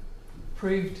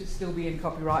prove to still be in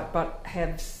copyright, but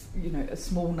have a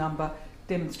small number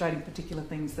demonstrating particular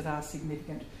things that are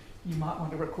significant, you might want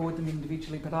to record them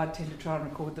individually, but I tend to try and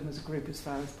record them as a group as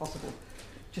far as possible,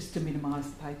 just to minimise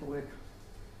the paperwork.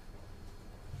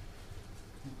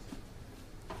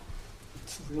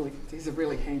 These are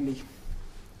really handy.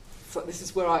 So this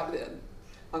is where I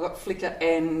got Flickr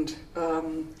and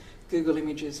Google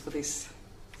Images for this,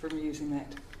 from using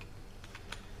that.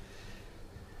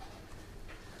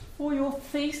 For your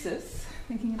thesis,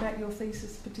 thinking about your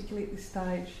thesis particularly at this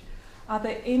stage, are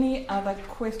there any other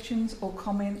questions or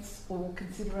comments or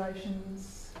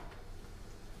considerations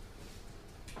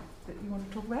that you want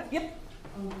to talk about? Yep.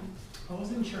 I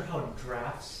wasn't sure how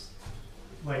drafts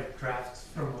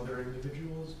from other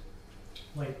individuals,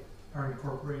 are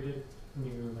incorporated when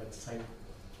you cite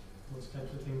those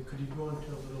types of things. Could you go into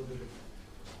a little bit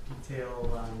of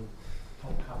detail on how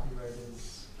copyright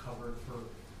is covered for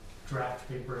draft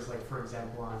papers, for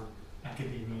example, on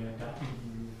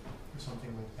academia.edu or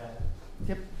something like that?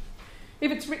 Yep.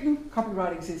 If it's written,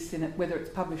 copyright exists in it, whether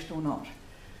it's published or not.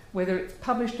 Whether it's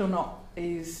published or not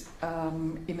is,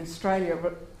 in Australia,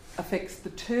 affects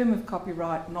the term of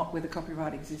copyright, not whether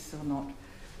copyright exists or not.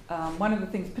 One of the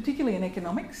things, particularly in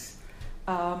economics,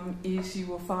 is you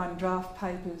will find draft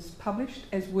papers published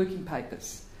as working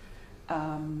papers.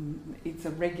 It's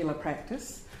a regular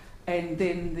practice, and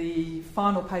then the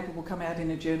final paper will come out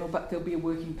in a journal, but there'll be a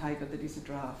working paper that is a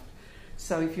draft.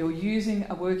 So if you're using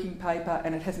a working paper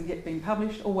and it hasn't yet been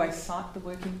published, always cite the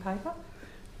working paper,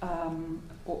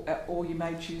 or you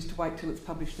may choose to wait till it's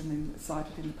published and then cite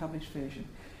it in the published version.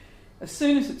 As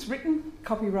soon as it's written,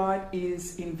 copyright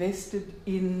is invested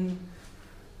in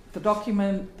the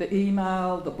document, the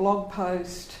email, the blog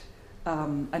post,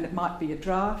 and it might be a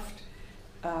draft.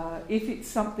 If it's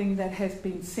something that has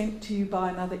been sent to you by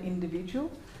another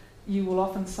individual, you will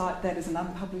often cite that as an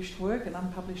unpublished work,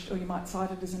 or you might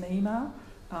cite it as an email,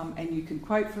 and you can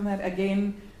quote from that.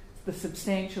 Again, the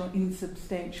substantial,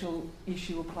 insubstantial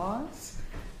issue applies,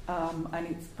 and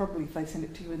it's probably, if they send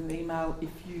it to you in an email,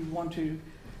 if you want to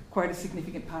quote a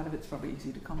significant part of it, it's probably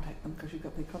easy to contact them because you've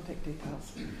got their contact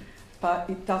details. But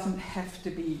it doesn't have to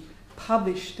be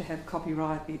published to have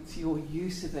copyright, it's your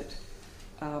use of it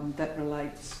that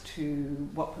relates to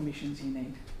what permissions you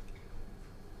need.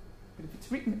 But if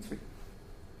it's written, it's written.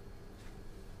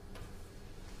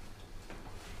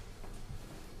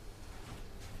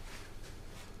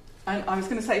 And I was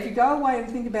going to say, if you go away and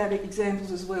think about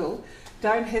examples as well,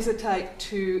 don't hesitate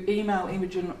to email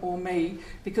Imogen or me,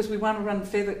 because we want to run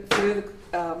further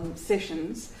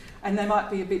sessions, and they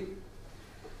might be a bit,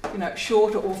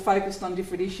 shorter or focused on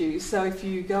different issues. So if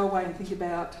you go away and think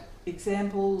about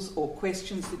examples or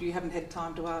questions that you haven't had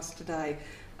time to ask today,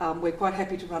 we're quite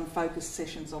happy to run focus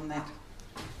sessions on that.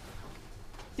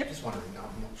 Yep. Just wondering,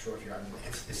 I'm not sure if you're able to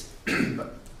answer this,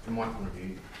 but from my point of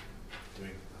view,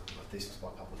 doing a thesis by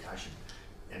publication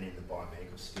and in the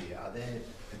biomedical sphere, are there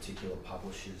particular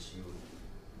publishers you would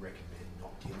recommend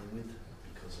not dealing with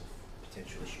because of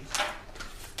potential issues?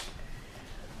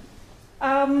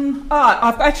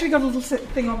 I've actually got a little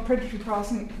thing on predatory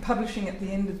pricing publishing at the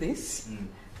end of this.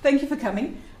 Thank you for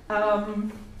coming.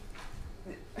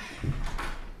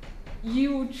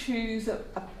 You will choose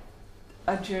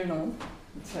a journal,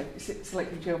 so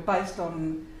select a journal based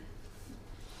on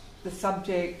the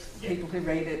subject, people who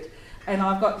read it. And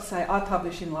I've got to say, I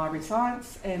publish in Library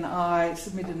Science, and I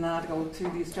submitted an article to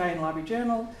the Australian Library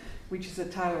Journal, which is a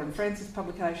Taylor and Francis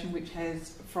publication, which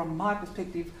has, from my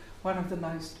perspective, one of the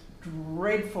most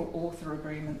dreadful author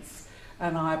agreements.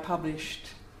 And I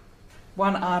published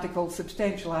one article,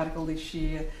 substantial article this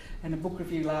year, and a book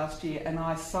review last year, and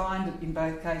I signed it in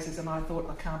both cases, and I thought,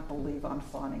 I can't believe I'm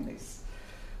signing this.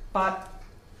 But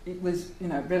it was,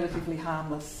 relatively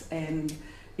harmless, and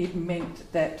it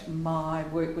meant that my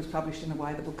work was published in a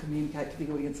way that will communicate to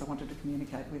the audience I wanted to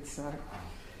communicate with. So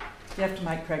you have to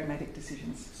make pragmatic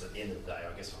decisions. So at the end of the day,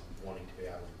 I guess I'm wanting to be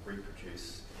able to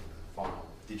reproduce in the final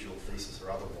digital thesis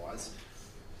or otherwise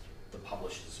the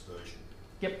publisher's version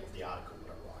of the article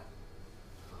that I write.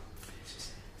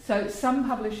 So some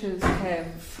publishers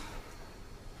have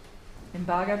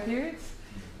embargo periods.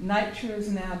 Nature has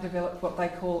now developed what they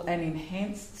call an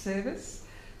enhanced service.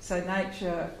 So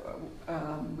Nature,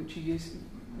 which you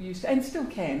used to, and still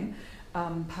can,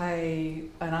 pay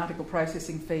an article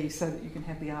processing fee so that you can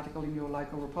have the article in your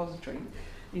local repository,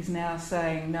 is now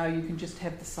saying, no, you can just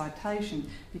have the citation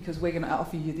because we're going to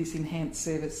offer you this enhanced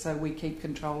service so we keep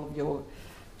control of your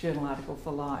journal article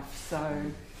for life.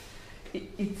 So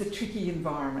it's a tricky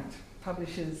environment.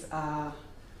 Publishers are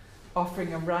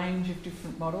offering a range of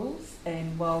different models,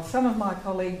 and while some of my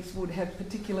colleagues would have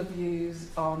particular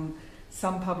views on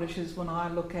some publishers, when I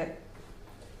look at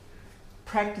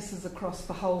practices across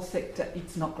the whole sector,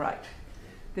 it's not great.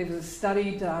 There was a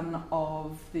study done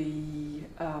of the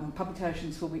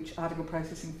publications for which article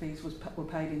processing fees were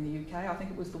paid in the UK. I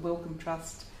think it was the Wellcome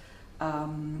Trust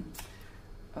funded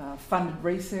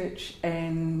research,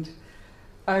 and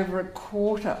over a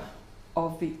quarter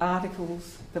of the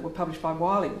articles that were published by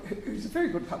Wiley, who's a very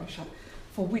good publisher,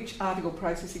 for which article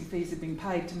processing fees had been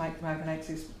paid to make them open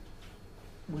access,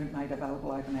 weren't made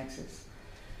available open access.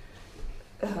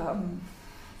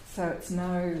 So it's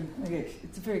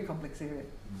it's a very complex area.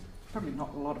 Probably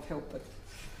not a lot of help, but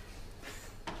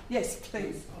yes,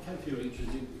 please. I've had a few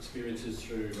interesting experiences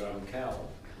through CAL.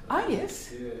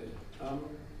 Yes. Yeah.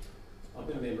 I've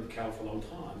been a member of CAL for a long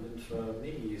time, and for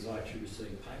many years I actually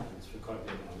received payments for quite a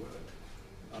bit of my work.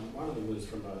 One of them was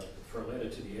for a letter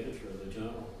to the editor of the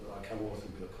journal that I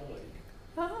co-authored with a colleague,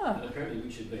 and apparently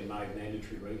which had been made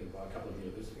mandatory reading by a couple of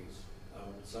universities.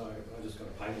 So I just got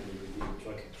a paper review which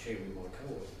I could share with my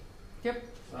co-author.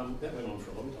 That went on for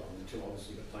a long time until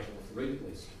obviously got taken off the reading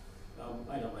list. I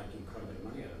ended up making quite a bit of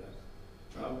money out of that,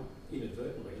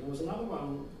 inadvertently. And there was another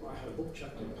one where I had a book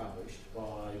chapter published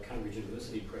by Cambridge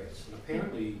University Press, and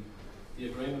apparently the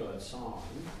agreement I'd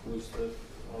signed was that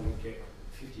I would get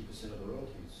 50% of the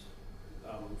royalties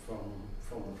from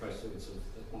the proceeds of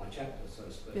my chapter, so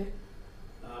to speak.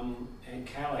 And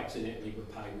CAL accidentally were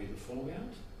paid me the full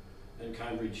amount, and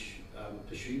Cambridge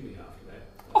pursued me after that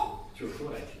through a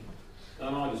court action. And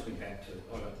I just went back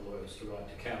I got the lawyers to write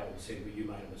to CAL and said, well, you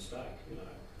made a mistake,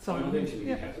 So eventually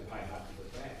you have to pay half of it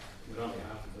back, but only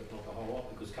half of it, not the whole lot,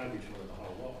 because Cambridge wanted the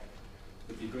whole lot.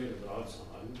 But the agreement that I'd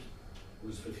signed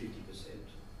was for 50%.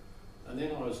 And then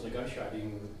I was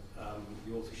negotiating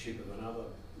the authorship of another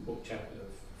book chapter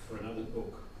for another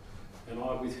book, and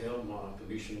I withheld my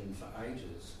permission for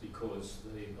ages because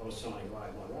I was signing away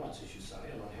my rights, as you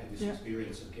say, and I had this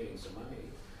experience of getting some money,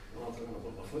 and I thought I'm going to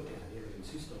put my foot down here and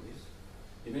insist on this.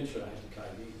 Eventually I had to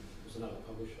cave in. It was another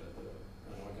publisher, and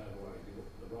I gave away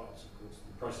the rights, of course,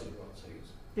 the processing rights, I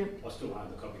guess. I still own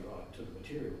the copyright to the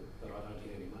material, but I don't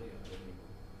get any money out of it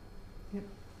anymore.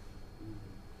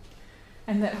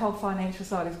 And that whole financial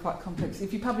side is quite complex.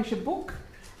 If you publish a book,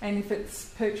 and if it's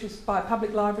purchased by a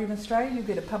public library in Australia, you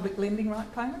get a public lending right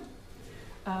payment.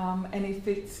 And if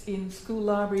it's in school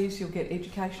libraries, you'll get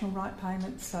educational right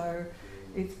payments. So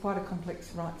it's quite a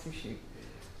complex rights issue.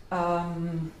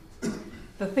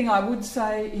 The thing I would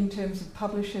say in terms of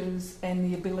publishers and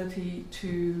the ability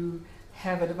to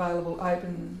have it available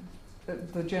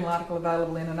the journal article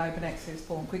available in an open access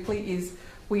form quickly is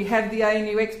we have the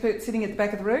ANU expert sitting at the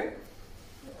back of the room.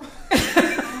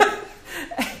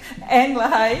 Anne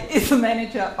Lahey is the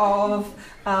manager of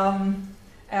our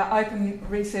open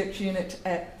research unit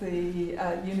at the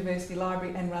University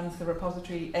Library and runs the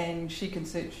repository, and she can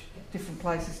search different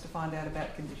places to find out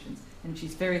about conditions, and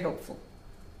she's very helpful.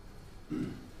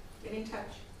 Get in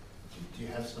touch. Do you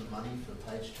have some money for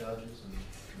page charges?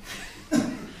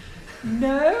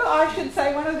 No, I should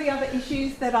say one of the other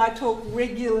issues that I talk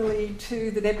regularly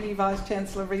to the Deputy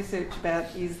Vice-Chancellor of Research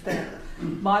about is that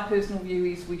my personal view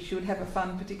is we should have a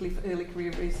fund, particularly for early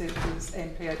career researchers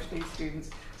and PhD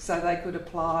students, so they could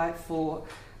apply for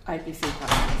APC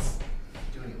payments.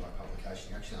 Doing it by publication,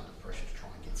 you're actually under pressure to try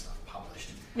and get stuff published.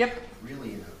 Yep.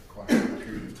 Really in quite a short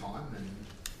period of time, and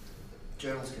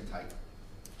journals can take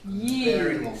Years. a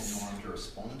very long time to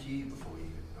respond to you before you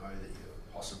even know that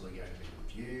you're possibly going to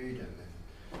be reviewed, and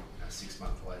then 6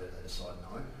 months later they decide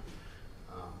no.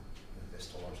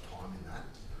 Invest a lot of time in that.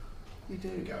 You do.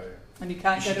 You go, and you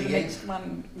can't go to the next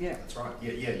one. Yeah. That's right.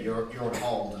 Yeah. You're on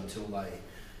hold until they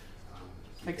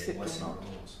accept lesson or not.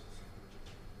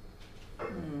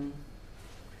 rules.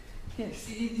 Yes.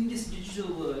 In this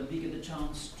digital world, we get the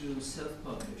chance to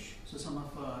self-publish. So some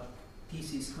of our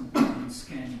thesis components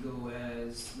can go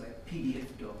as like PDF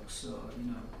docs, or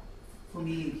for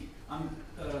me, I'm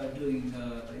doing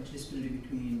interdisciplinary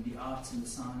between the arts and the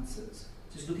sciences.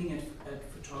 Just looking at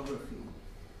photography,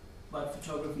 but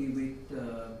photography with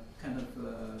kind of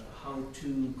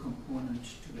how-to component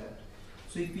to that.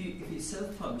 So if you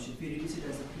self-publish, if you release it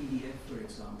as a PDF, for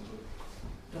example,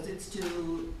 does it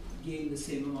still gain the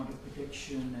same amount of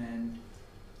protection and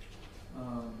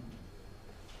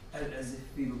as if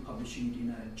we were publishing it in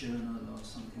a journal or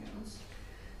something else?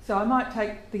 So I might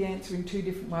take the answer in two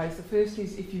different ways. The first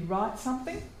is if you write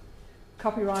something,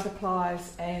 copyright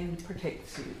applies and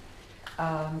protects you.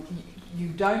 You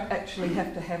don't actually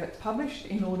have to have it published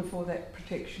in order for that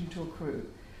protection to accrue.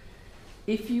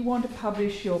 If you want to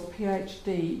publish your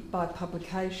PhD by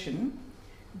publication,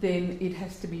 then it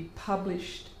has to be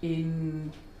published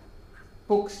in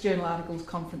books, journal articles,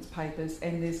 conference papers,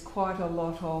 and there's quite a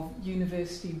lot of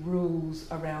university rules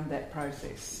around that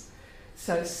process.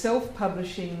 So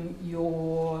self-publishing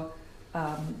your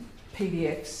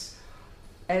PDFs,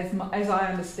 as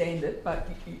I understand it, but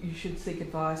you should seek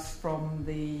advice from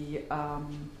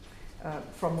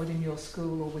from within your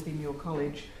school or within your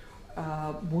college,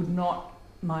 would not,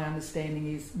 my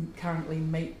understanding is, currently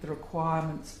meet the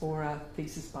requirements for a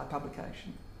thesis by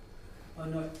publication. Oh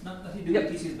no, nothing to do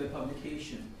with thesis by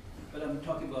publication, but I'm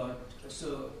talking about,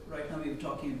 so right now we're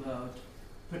talking about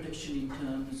protection in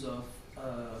terms of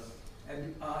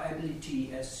our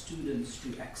ability as students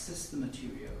to access the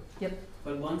material. Yep.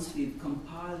 But once we've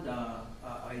compiled our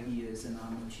ideas and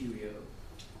our material,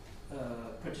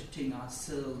 protecting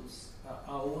ourselves,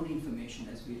 our own information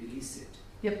as we release it.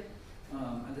 Yep.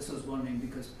 And this I was wondering,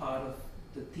 because part of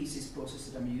the thesis process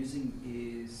that I'm using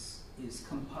is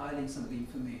compiling some of the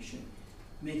information,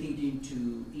 making it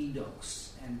into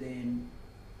e-docs, and then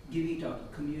giving it out to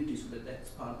the community so that that's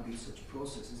part of the research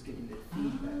process, is getting that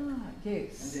feedback.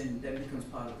 Yes. And then that becomes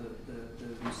part of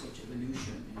the research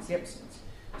evolution in some sense.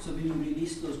 So when you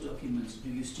release those documents, do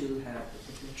you still have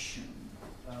the protection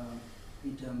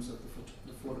in terms of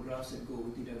the photographs that go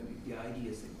with it, or the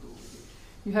ideas that go with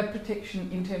it? You have protection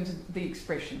in terms of the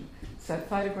expression. So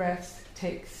photographs,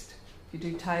 text, if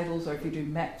you do tables or if you do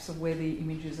maps of where the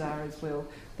images are as well,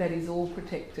 that is all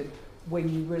protected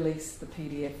when you release the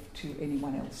PDF to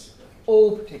anyone else.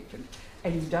 All protected.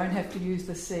 And you don't have to use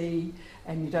the C,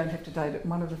 and you don't have to date it.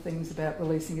 One of the things about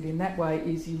releasing it in that way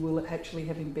is you will actually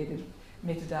have embedded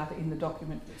metadata in the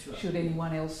document. Right. Should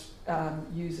anyone else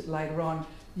use it later on,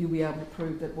 you'll be able to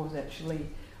prove that it was actually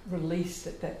released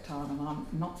at that time. And I'm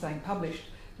not saying published,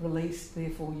 released,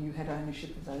 therefore you had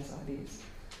ownership of those ideas.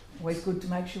 Always good to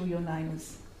make sure your name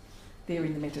is there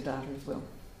in the metadata as well.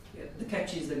 Yeah, the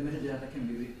catch is that metadata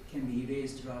can be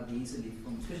erased rather easily,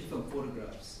 especially from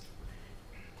photographs.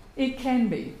 It can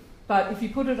be, but if you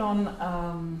put it on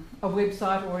a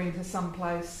website or into some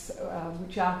place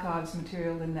which archives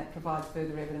material, then that provides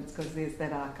further evidence because there's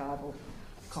that archival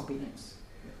copy. Thanks.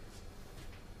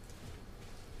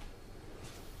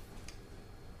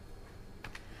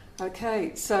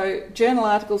 Okay, so journal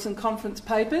articles and conference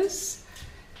papers.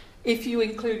 If you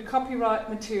include copyright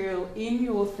material in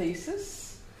your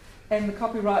thesis and the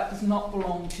copyright does not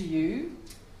belong to you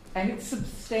and it's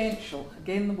substantial,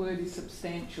 again the word is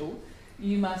substantial,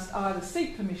 you must either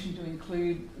seek permission to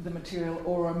include the material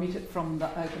or omit it from the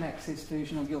open access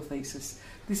version of your thesis.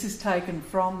 This is taken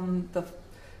from the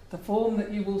form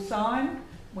that you will sign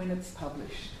when it's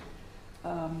published.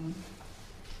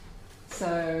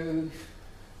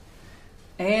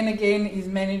 Anne again is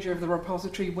manager of the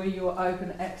repository where your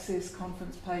open access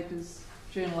conference papers,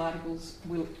 journal articles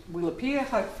will appear,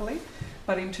 hopefully.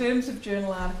 But in terms of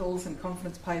journal articles and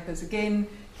conference papers, again,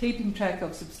 keeping track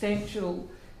of substantial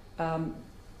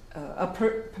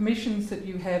permissions that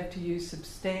you have to use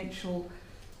substantial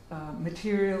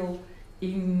material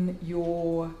in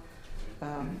your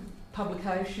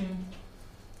publication,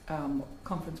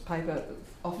 conference paper,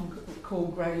 often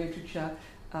called grey literature,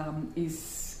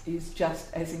 is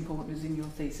just as important as in your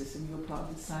thesis, and you apply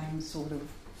the same sort of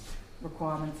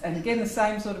requirements. And again, the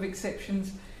same sort of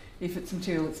exceptions if it's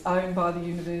material that's owned by the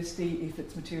university, if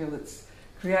it's material that's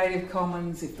Creative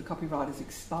Commons, if the copyright is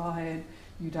expired,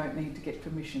 you don't need to get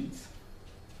permissions.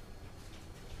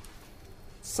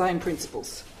 Same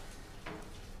principles.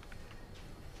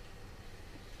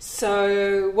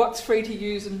 So what's free to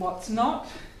use and what's not?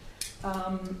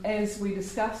 As we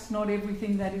discussed, not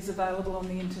everything that is available on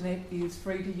the internet is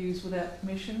free to use without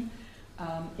permission.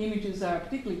 Images are a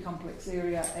particularly complex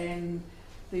area, and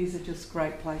these are just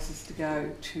great places to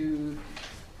go to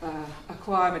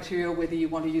acquire material, whether you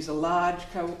want to use a large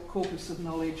corpus of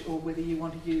knowledge or whether you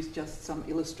want to use just some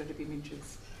illustrative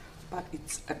images. But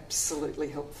it's absolutely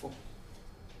helpful.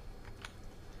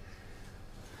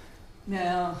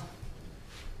 Now,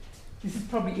 this is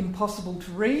probably impossible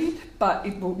to read, but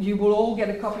you will all get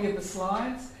a copy of the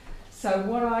slides. So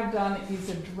what I've done is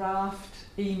a draft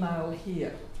email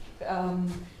here,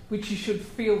 which you should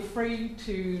feel free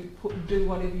to do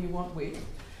whatever you want with.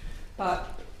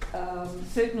 But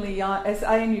certainly, as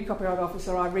ANU Copyright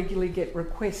Officer, I regularly get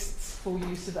requests for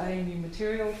use of ANU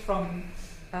material from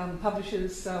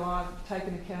publishers, so I've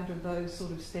taken account of those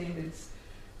sort of standards.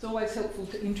 It's always helpful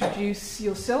to introduce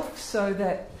yourself so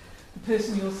that the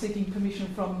person you're seeking permission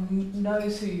from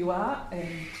knows who you are, and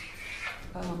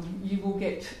you will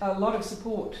get a lot of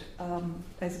support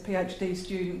as a PhD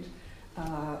student,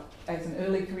 as an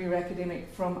early career academic,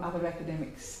 from other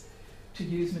academics to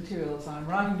use materials. I'm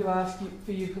writing to ask you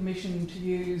for your permission to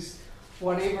use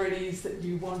whatever it is that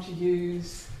you want to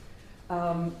use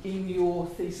in your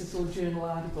thesis or journal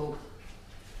article.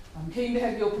 I'm keen to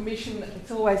have your permission.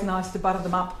 It's always nice to butter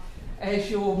them up, as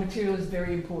your material is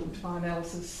very important to my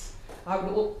analysis.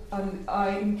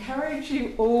 I encourage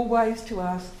you always to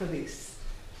ask for this.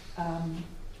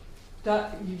 So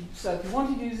if you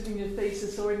want to use it in your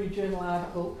thesis or in your journal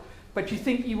article, but you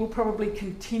think you will probably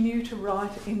continue to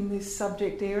write in this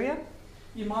subject area,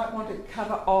 you might want to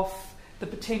cover off the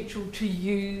potential to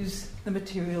use the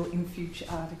material in future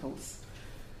articles.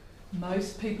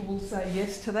 Most people will say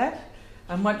yes to that,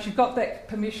 and once you've got that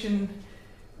permission,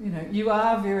 you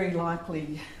are very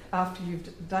likely, after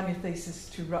you've done your thesis,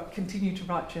 to continue to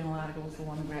write journal articles or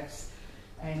monographs.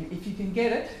 And if you can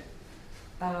get it,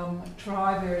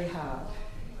 try very hard.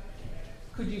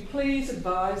 Could you please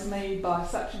advise me by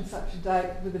such and such a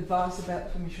date with advice about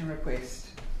the permission request?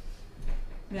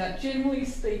 Now, generally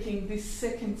speaking, this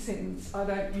second sentence I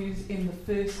don't use in the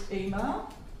first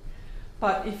email,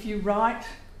 but if you write,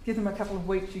 give them a couple of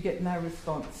weeks, you get no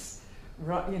response.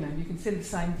 Right, you can send the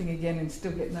same thing again and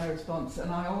still get no response.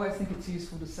 And I always think it's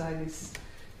useful to say this,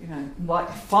 like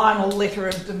final letter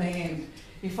of demand.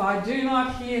 If I do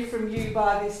not hear from you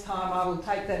by this time, I will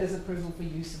take that as approval for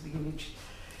use of the image,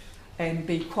 and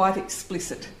be quite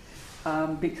explicit,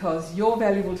 because your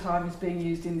valuable time is being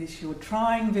used in this. You're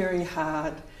trying very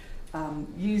hard,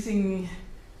 using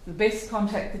the best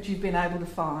contact that you've been able to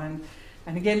find.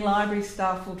 And again, library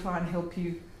staff will try and help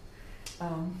you.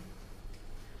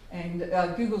 And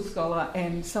Google Scholar,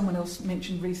 and someone else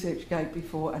mentioned ResearchGate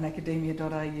before, and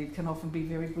academia.au can often be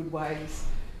very good ways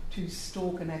to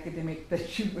stalk an academic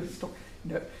that you wish to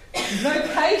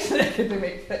locate an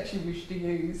academic that you wish to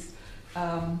use.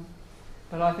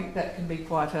 But I think that can be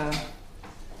quite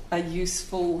a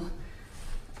useful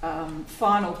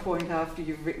final point after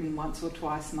you've written once or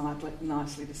twice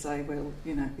nicely to say, well,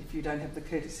 if you don't have the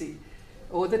courtesy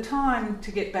or the time to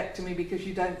get back to me because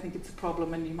you don't think it's a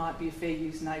problem, and you might be a fair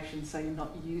use nation, so you're not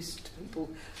used to people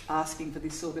asking for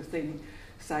this sort of thing,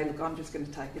 say, look, I'm just going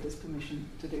to take it as permission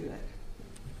to do that.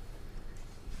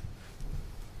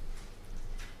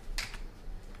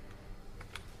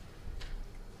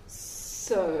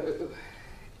 So,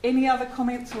 any other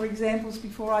comments or examples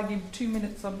before I give 2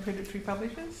 minutes on predatory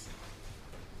publishers?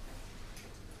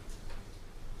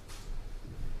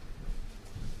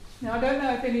 Now, I don't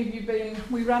know if any of you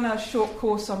we run a short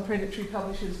course on predatory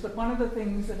publishers, but one of the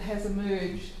things that has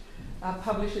emerged are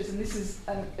publishers, and this is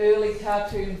an early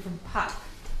cartoon from Puck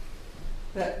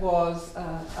that was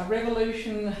a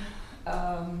revolution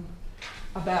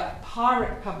about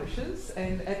pirate publishers,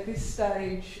 and at this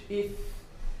stage, if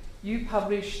you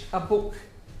published a book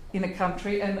in a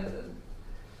country, and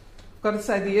I've got to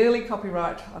say the early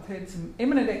copyright, I've heard some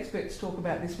eminent experts talk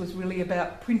about this, was really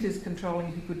about printers controlling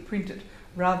who could print it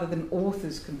rather than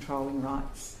authors controlling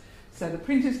rights. So the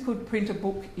printers could print a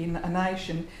book in a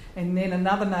nation, and then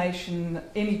another nation,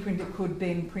 any printer could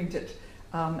then print it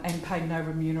and pay no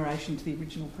remuneration to the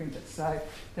original printer. So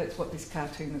that's what this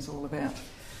cartoon is all about.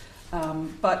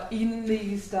 But in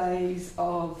these days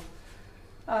of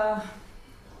a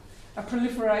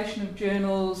proliferation of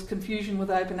journals, confusion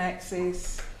with open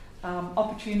access,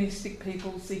 opportunistic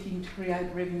people seeking to create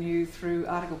revenue through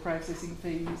article processing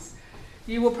fees,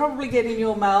 you will probably get in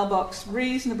your mailbox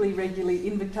reasonably regularly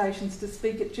invitations to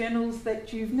speak at journals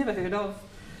that you've never heard of,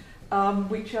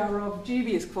 which are of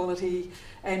dubious quality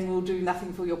and will do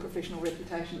nothing for your professional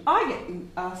reputation. I get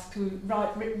asked to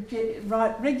write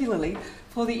regularly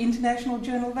for the International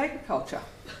Journal of Agriculture.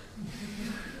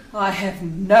 I have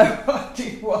no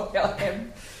idea why I have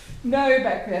no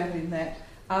background in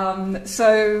that.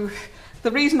 So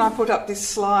the reason I put up this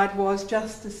slide was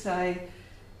just to say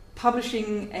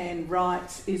publishing and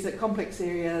rights is a complex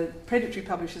area. Predatory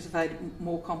publishers have made it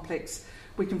more complex.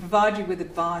 We can provide you with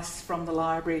advice from the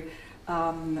library,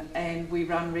 and we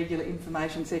run regular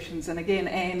information sessions. And again,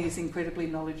 Anne is incredibly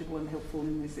knowledgeable and helpful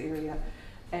in this area.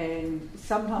 And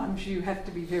sometimes you have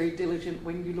to be very diligent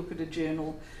when you look at a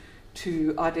journal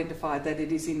to identify that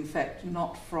it is in fact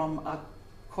not from a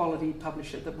quality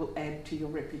publisher that will add to your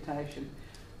reputation.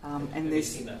 Have you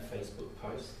seen that Facebook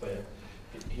post where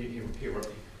he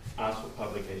asked for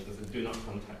publications and do not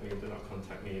contact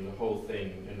me, and the whole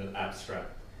thing in an abstract,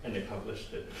 and they published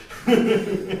it.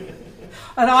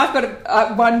 And I've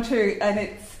got one too, and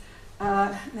it's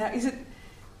now is it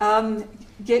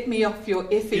get me off your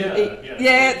effing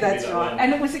yeah, that's right,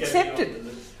 and it was accepted.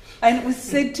 And it was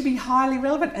said to be highly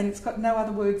relevant, and it's got no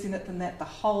other words in it than that, the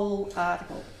whole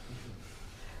article.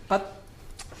 But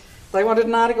they wanted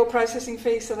an article processing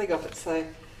fee, so they got it. So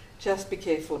just be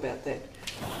careful about that.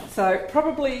 So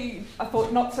probably, I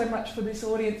thought not so much for this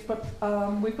audience, but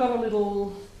we've got a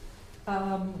little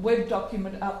web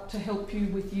document up to help you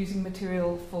with using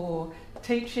material for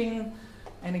teaching.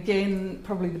 And again,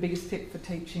 probably the biggest tip for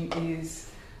teaching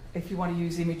is if you want to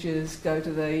use images, go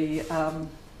to the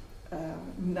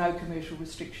no commercial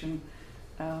restriction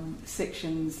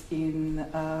sections in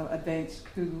advanced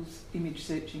Google's image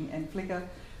searching and Flickr.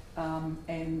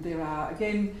 And there are,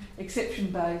 again,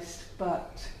 exception-based,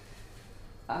 but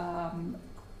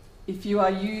if you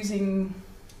are using,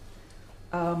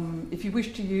 if you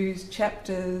wish to use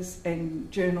chapters and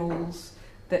journals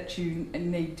that you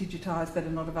need digitised that are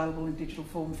not available in digital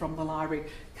form from the library,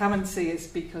 come and see us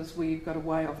because we've got a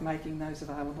way of making those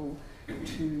available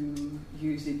to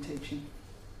use in teaching.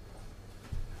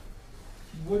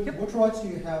 What rights do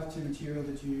you have to material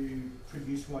that you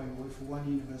produce while you work for one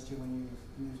university when you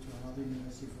move to another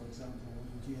university, for example?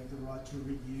 Do you have the right to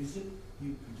reuse it?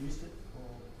 You produced it?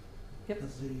 Or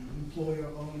does the employer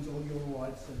owns all your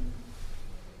rights and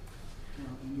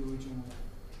in the original?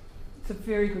 It's a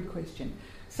very good question.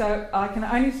 So I can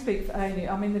only speak for ANU.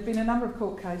 I mean, there have been a number of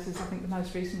court cases. I think the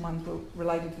most recent ones were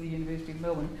related to the University of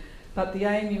Melbourne. But the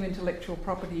ANU intellectual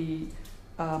property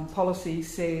policy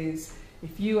says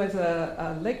if you as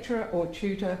a lecturer or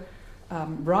tutor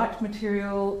write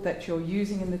material that you're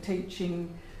using in the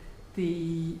teaching,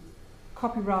 the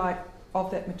copyright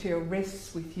of that material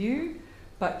rests with you,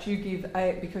 but you give,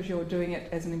 because you're doing it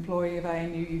as an employee of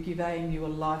ANU, you give ANU a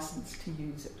licence to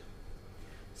use it.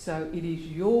 So it is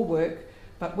your work,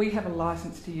 but we have a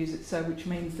licence to use it, so which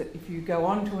means that if you go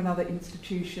on to another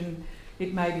institution,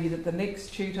 it may be that the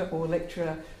next tutor or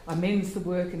lecturer amends the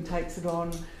work and takes it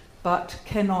on, but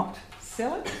cannot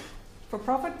sell it for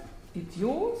profit. It's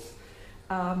yours,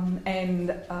 and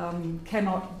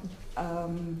cannot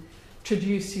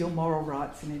traduce your moral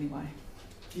rights in any way.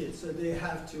 Yeah, so they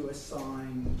have to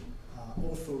assign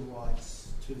author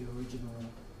rights to the original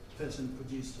person who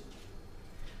produced it.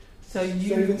 So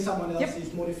even someone else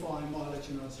is modifying my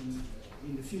lecture notes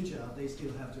in the future, they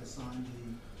still have to assign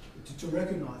to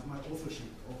recognise my authorship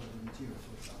over the material,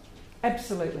 for example.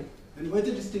 Absolutely. And where's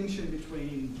the distinction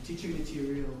between teaching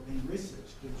material and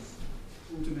research? Because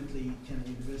ultimately, can a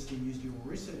university use your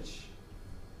research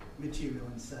material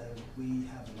and say, we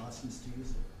have a license to use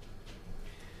it?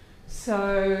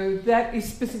 So that is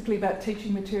specifically about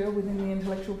teaching material within the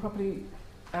intellectual property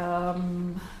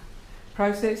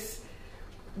process.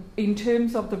 In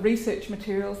terms of the research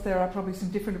materials, there are probably some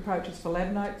different approaches for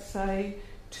lab notes, say,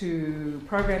 to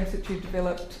programs that you've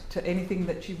developed, to anything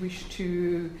that you wish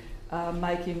to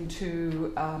make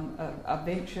into a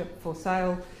venture for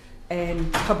sale,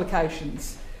 and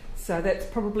publications. So that's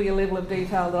probably a level of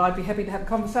detail that I'd be happy to have a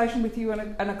conversation with you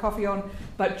and a coffee on,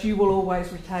 but you will always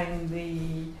retain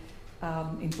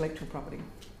intellectual property.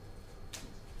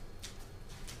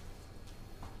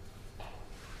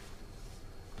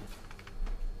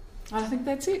 I think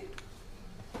that's it.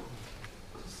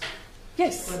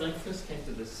 Yes? When I first came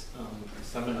to this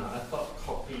seminar, I thought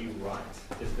copyright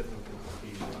is different from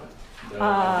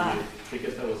copyright.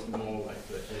 Because that was more like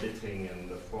the editing and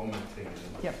the formatting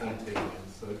and fonting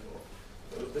and so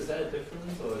forth. Is that a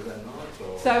difference or is that not?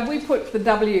 Or? So we put the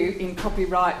W in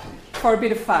copyright for a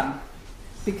bit of fun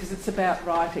because it's about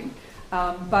writing.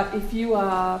 But if you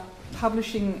are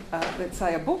publishing, let's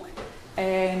say, a book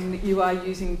and you are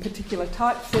using particular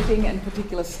typesetting and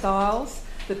particular styles,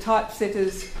 the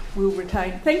typesetters will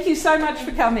retain. Thank you so much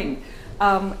for coming.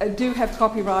 Do have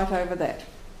copyright over that.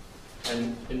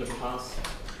 And in the past,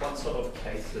 what sort of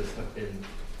cases have been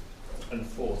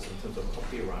enforced in terms of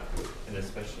copyright, and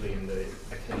especially in the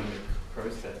academic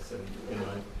process? And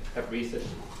have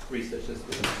researchers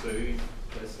been sued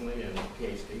personally, and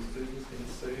PhD students been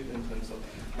sued in terms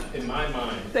of? In my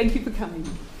mind, thank you for coming.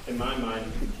 In my mind,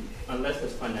 unless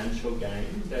there's financial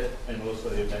gain, and also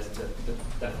if there's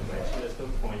defamation, there's no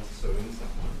point suing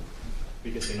someone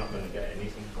because you're not going to get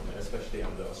anything from it, especially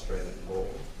under Australian law.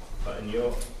 But in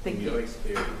your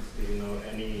experience, do you know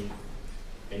any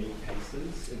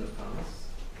cases in the past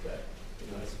that,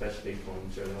 especially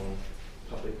from journal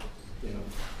public,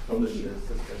 publishers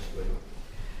especially?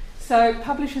 So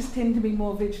publishers tend to be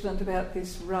more vigilant about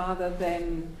this rather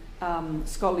than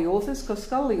scholarly authors, because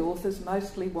scholarly authors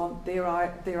mostly want their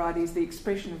ideas, the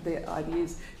expression of their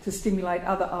ideas, to stimulate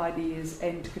other ideas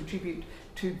and to contribute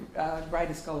to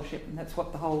greater scholarship, and that's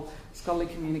what the whole scholarly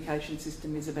communication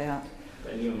system is about.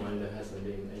 In your mind, there hasn't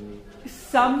been any?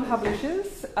 Some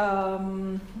publishers,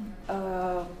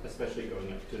 especially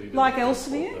going up to like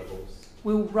Elsevier,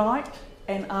 will write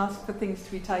and ask for things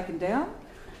to be taken down.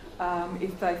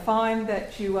 If they find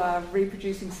that you are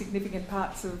reproducing significant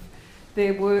parts of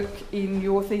their work in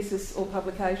your thesis or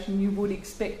publication, you would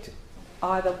expect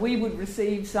either we would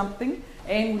receive something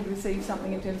and would receive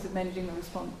something in terms of managing the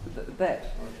response to that.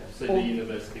 Okay. So the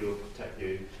university will protect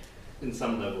you in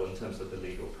some level in terms of the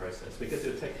legal process, because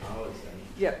it will take hours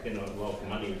and a lot of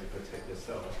money to protect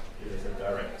yourself. There's a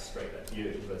direct straight at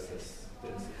you versus the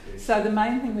institution. So the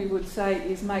main thing we would say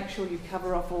is make sure you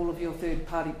cover off all of your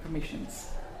third-party permissions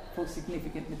for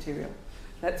significant material.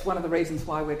 That's one of the reasons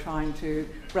why we're trying to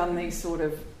run these sort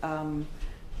of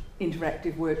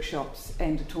interactive workshops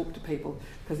and to talk to people.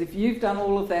 Because if you've done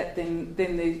all of that, then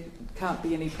there can't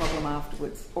be any problem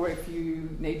afterwards, or if you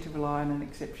need to rely on an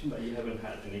exception. But you haven't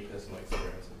had any personal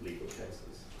experience of legal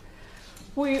cases?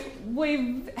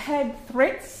 We've had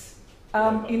threats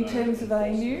in terms of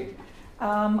ANU.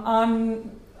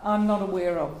 I'm not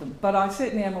aware of them, but I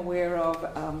certainly am aware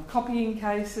of copying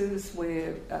cases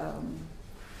where,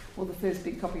 the first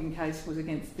big copying case was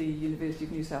against the University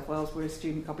of New South Wales, where a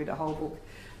student copied a whole book,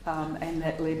 and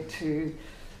that led to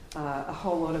a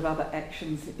whole lot of other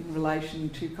actions in relation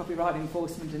to copyright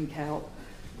enforcement and CAL.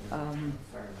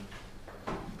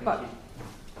 But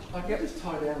I can just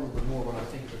tie down a little bit more what I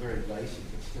think is a very basic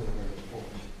but still a very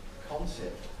important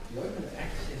concept, the open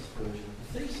access version of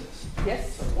the thesis.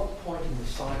 Yes. So at what point in the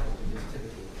cycle does this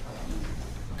typically come?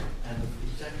 And the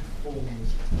exact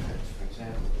forms, perhaps, for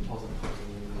example, depository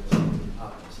in the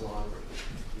department's library,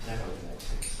 is that open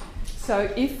access? So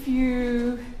if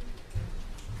you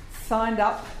signed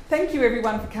up, thank you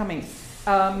everyone for coming,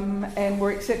 and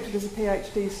were accepted as a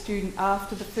PhD student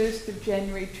after the 1st of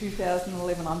January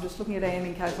 2011. I'm just looking at Anne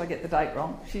in case I get the date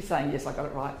wrong. She's saying yes, I got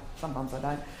it right. Sometimes I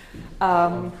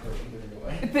don't.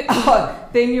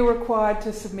 Then you're required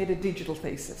to submit a digital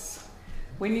thesis.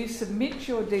 When you submit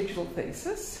your digital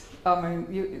thesis,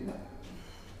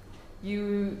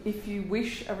 if you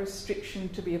wish a restriction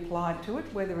to be applied to it,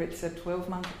 whether it's a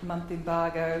 12-month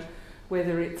embargo,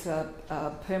 whether it's a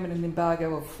permanent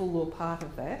embargo of full or part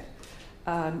of that,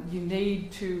 you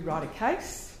need to write a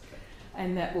case,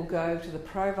 and that will go to the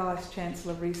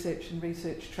Pro-Vice-Chancellor Research and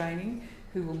Research Training,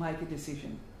 who will make a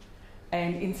decision.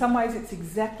 And in some ways it's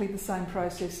exactly the same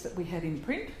process that we had in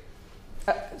print.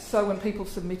 So when people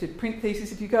submitted print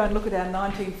theses, if you go and look at our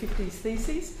 1950s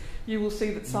theses, you will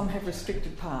see that some have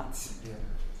restricted parts. Yeah.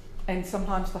 And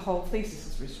sometimes the whole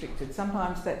thesis is restricted.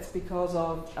 Sometimes that's because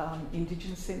of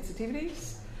Indigenous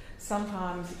sensitivities.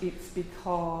 Sometimes it's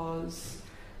because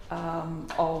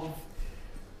of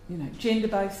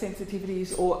gender-based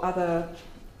sensitivities or other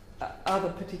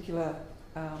particular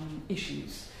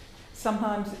issues.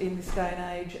 Sometimes in this day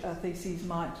and age, theses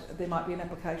there might be an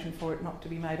application for it not to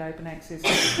be made open access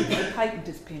because the patent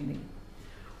is pending.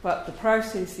 But the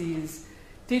process is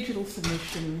digital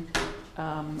submission,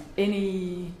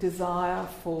 Any desire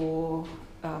for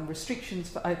restrictions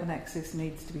for open access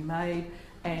needs to be made,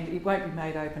 and it won't be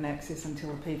made open access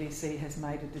until the PVC has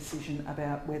made a decision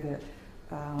about whether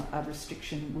a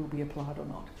restriction will be applied or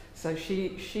not. So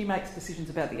she makes decisions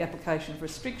about the application of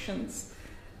restrictions,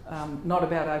 not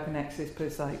about open access per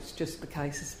se. It's just the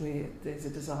cases where there's a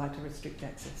desire to restrict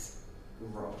access.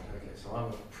 Right, okay, so I'm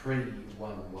a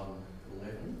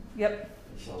pre-1111. Yep.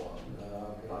 And so on,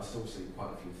 but I still see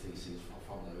quite a few theses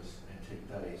from those antique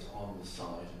days on the site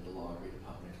and the library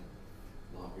department,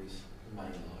 libraries, main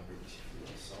libraries,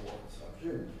 and so on. So I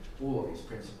presume all of these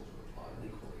principles would apply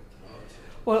equally tonight.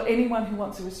 Well, anyone who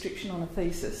wants a restriction on a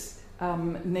thesis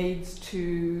needs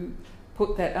to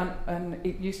put that, and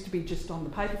it used to be just on the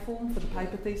paper form for the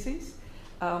paper theses.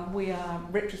 We are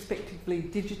retrospectively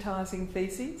digitising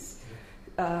theses.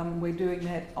 We're doing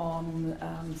that on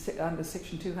under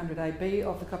Section 200AB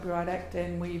of the Copyright Act,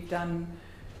 and we've done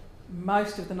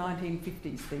most of the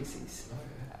 1950s theses.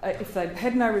 If they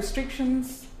had no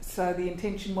restrictions, so the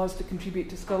intention was to contribute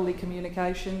to scholarly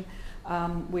communication,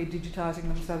 we're digitising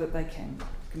them so that they can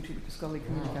contribute to scholarly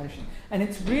communication. And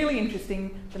it's really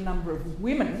interesting the number of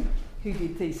women who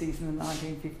did theses in the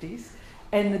 1950s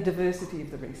and the diversity of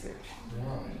the research. Right,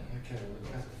 okay,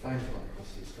 well, that's the famous one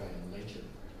across the Australian Legion.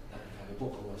 A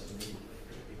book almost immediately,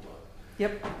 a big one.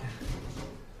 Yep.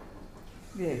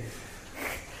 Yes.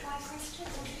 My question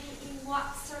would be, in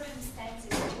what circumstances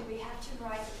do we have to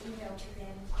write an email to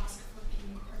them, ask for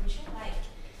permission? Like,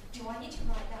 do I need to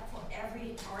write that for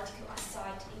every article I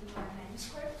cite in my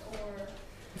manuscript, or?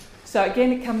 So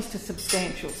again, it comes to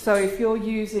substantial. So if you're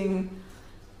using,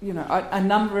 a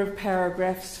number of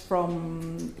paragraphs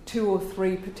from 2 or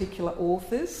 3 particular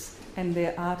authors and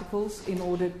their articles in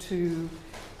order to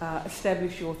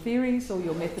establish your theories or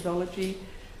your methodology.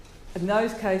 In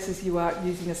those cases, you are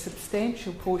using a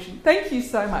substantial portion. Thank you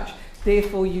so much.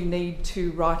 Therefore, you need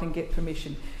to write and get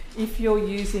permission. If you're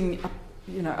using,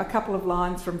 a couple of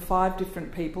lines from 5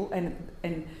 different people and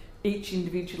each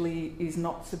individually is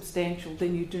not substantial,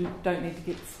 then you don't need to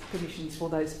get permissions for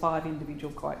those 5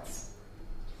 individual quotes.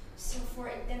 So for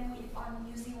it, then if I'm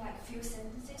using like a few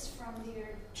sentences from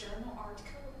their journal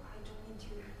article, I don't need to...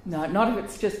 No, not if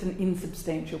it's just an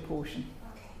insubstantial portion.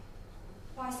 Okay.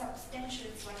 By substantial,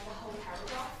 it's like the whole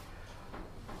paragraph?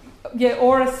 Yeah,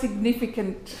 or a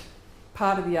significant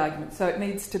part of the argument. So it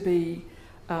needs to be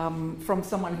from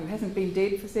someone who hasn't been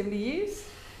dead for 70 years.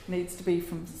 It needs to be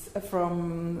from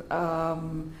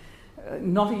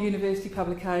not a university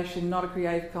publication, not a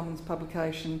Creative Commons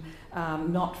publication,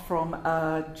 not from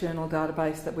a journal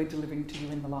database that we're delivering to you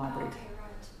in the library. Okay,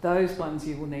 right. Those ones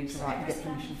you will need to write and get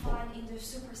everything permission I for. find in the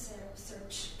super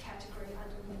search category, I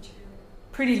don't need to...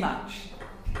 Pretty much.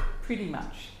 Pretty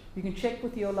much. You can check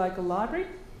with your local library,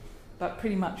 but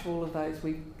pretty much all of those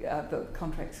the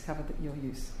contracts cover your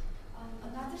use.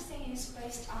 Another thing is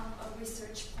based on a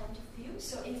research point of view.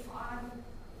 So if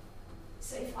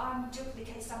I'm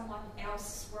duplicate someone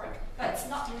else's work, but it's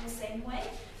not in the same way,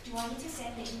 do I need to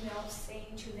send an email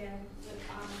saying to them that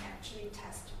actually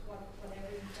test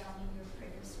whatever you've done in your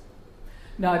previous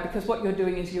work? No, because what you're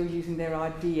doing is you're using their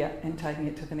idea and taking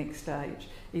it to the next stage.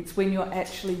 It's when you're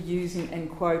actually using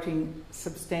and quoting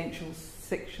substantial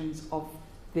sections of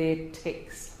their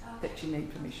text that you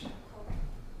need permission.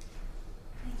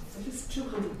 I guess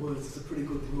 200 words is a pretty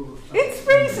good rule of thumb.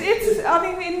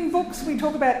 In books we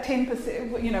talk about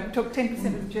 10%, we talk 10%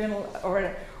 of the journal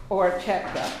or a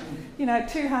chapter.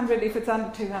 200, if it's under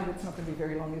 200, it's not going to be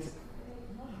very long, is it?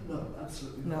 No,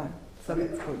 absolutely not. No, so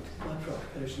that's good. My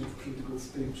preoccupation is political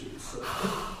speeches. So.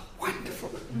 Wonderful.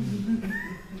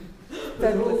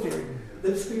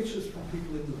 They're speeches from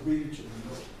people in the region,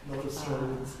 not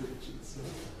Australian speeches. So.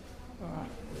 All right.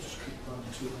 Just keep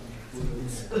 200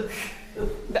 words.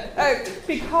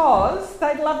 Because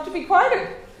they'd love to be quoted.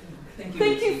 Thank you.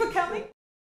 Thank you for coming.